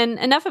 And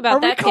enough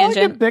about that tangent. Are we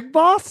calling him Big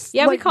Boss?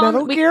 Yeah, we call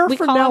him Gear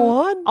from now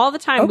on all the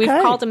time. Okay.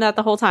 We've called him that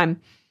the whole time.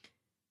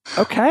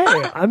 Okay,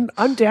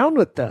 I'm down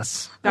with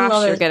this.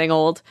 Gosh, you're getting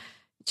old.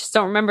 Just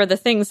don't remember the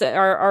things that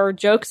are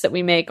jokes that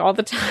we make all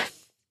the time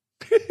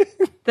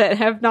that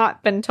have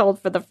not been told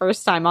for the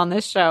first time on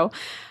this show.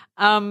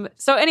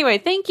 So anyway,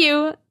 thank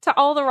you to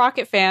all the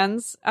Rocket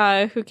fans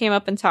who came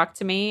up and talked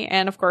to me,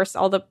 and of course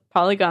all the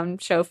Polygon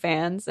Show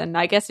fans. And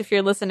I guess if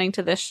you're listening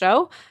to this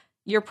show,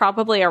 you're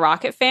probably a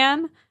Rocket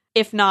fan,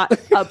 if not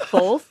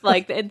both.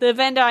 Like the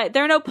Venn diagram,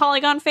 there are no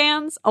Polygon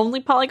fans, only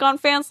Polygon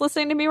fans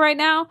listening to me right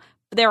now.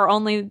 There are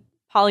only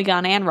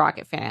Polygon and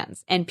Rocket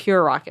fans and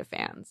pure Rocket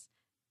fans.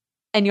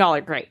 And y'all are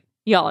great.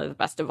 Y'all are the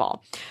best of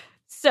all.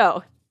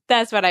 So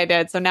that's what I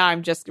did. So now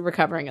I'm just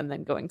recovering and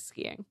then going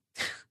skiing.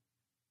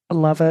 I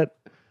love it.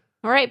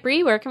 All right,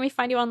 Bree, where can we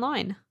find you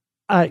online?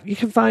 You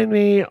can find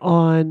me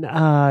on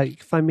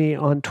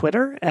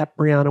Twitter at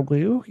Brianna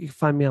Wu. You can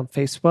find me on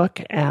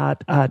Facebook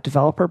at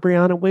Developer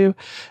Brianna Wu.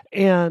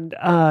 And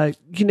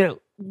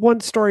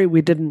one story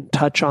we didn't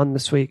touch on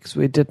this week because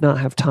we did not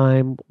have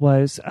time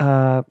was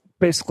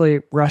basically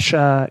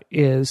Russia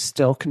is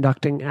still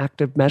conducting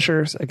active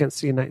measures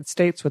against the United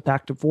States with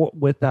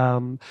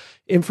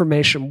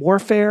information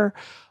warfare.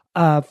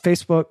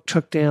 Facebook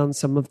took down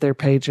some of their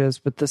pages,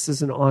 but this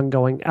is an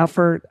ongoing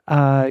effort.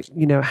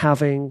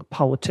 Having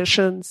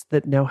politicians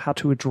that know how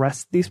to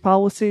address these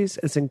policies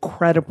is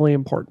incredibly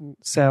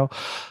important. So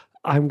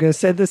I'm going to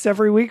say this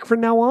every week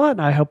from now on.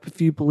 I hope if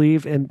you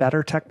believe in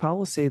better tech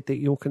policy that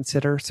you'll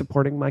consider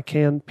supporting my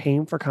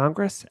campaign for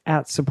Congress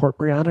at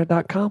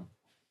supportbrianna.com.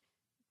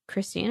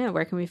 Christina,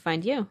 where can we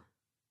find you?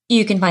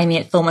 You can find me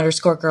at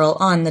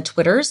film_girl on the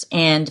Twitters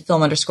and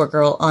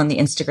film_girl on the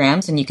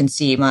Instagrams. And you can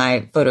see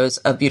my photos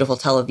of beautiful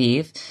Tel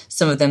Aviv.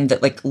 Some of them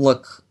that like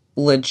look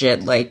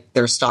legit, like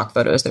they're stock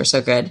photos. They're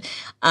so good.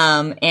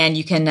 And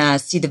you can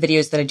see the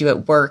videos that I do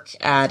at work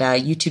at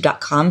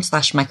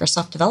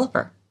youtube.com/Microsoft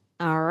Developer.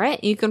 All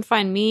right. You can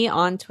find me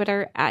on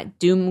Twitter at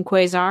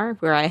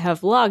DoomQuasar, where I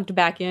have logged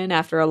back in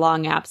after a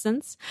long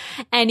absence.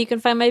 And you can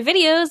find my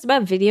videos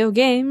about video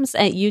games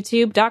at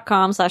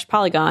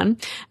youtube.com/Polygon.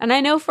 And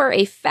I know for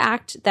a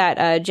fact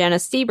that Jenna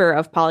Stieber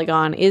of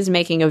Polygon is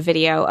making a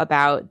video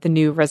about the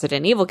new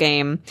Resident Evil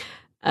game.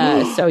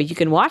 So you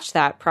can watch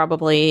that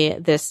probably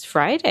this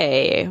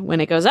Friday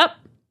when it goes up.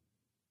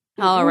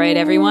 All right,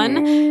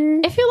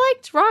 everyone. If you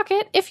liked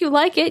Rocket, if you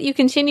like it, you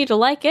continue to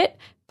like it,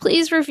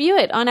 please review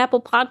it on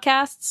Apple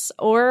Podcasts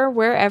or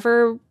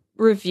wherever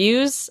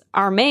reviews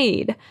are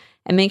made.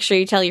 And make sure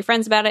you tell your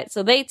friends about it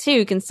so they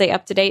too can stay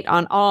up to date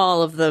on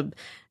all of the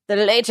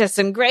latest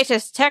and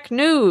greatest tech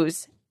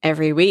news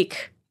every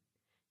week.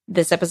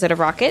 This episode of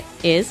Rocket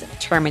is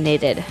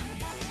terminated.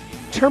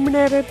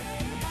 Terminated.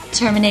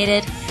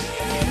 Terminated.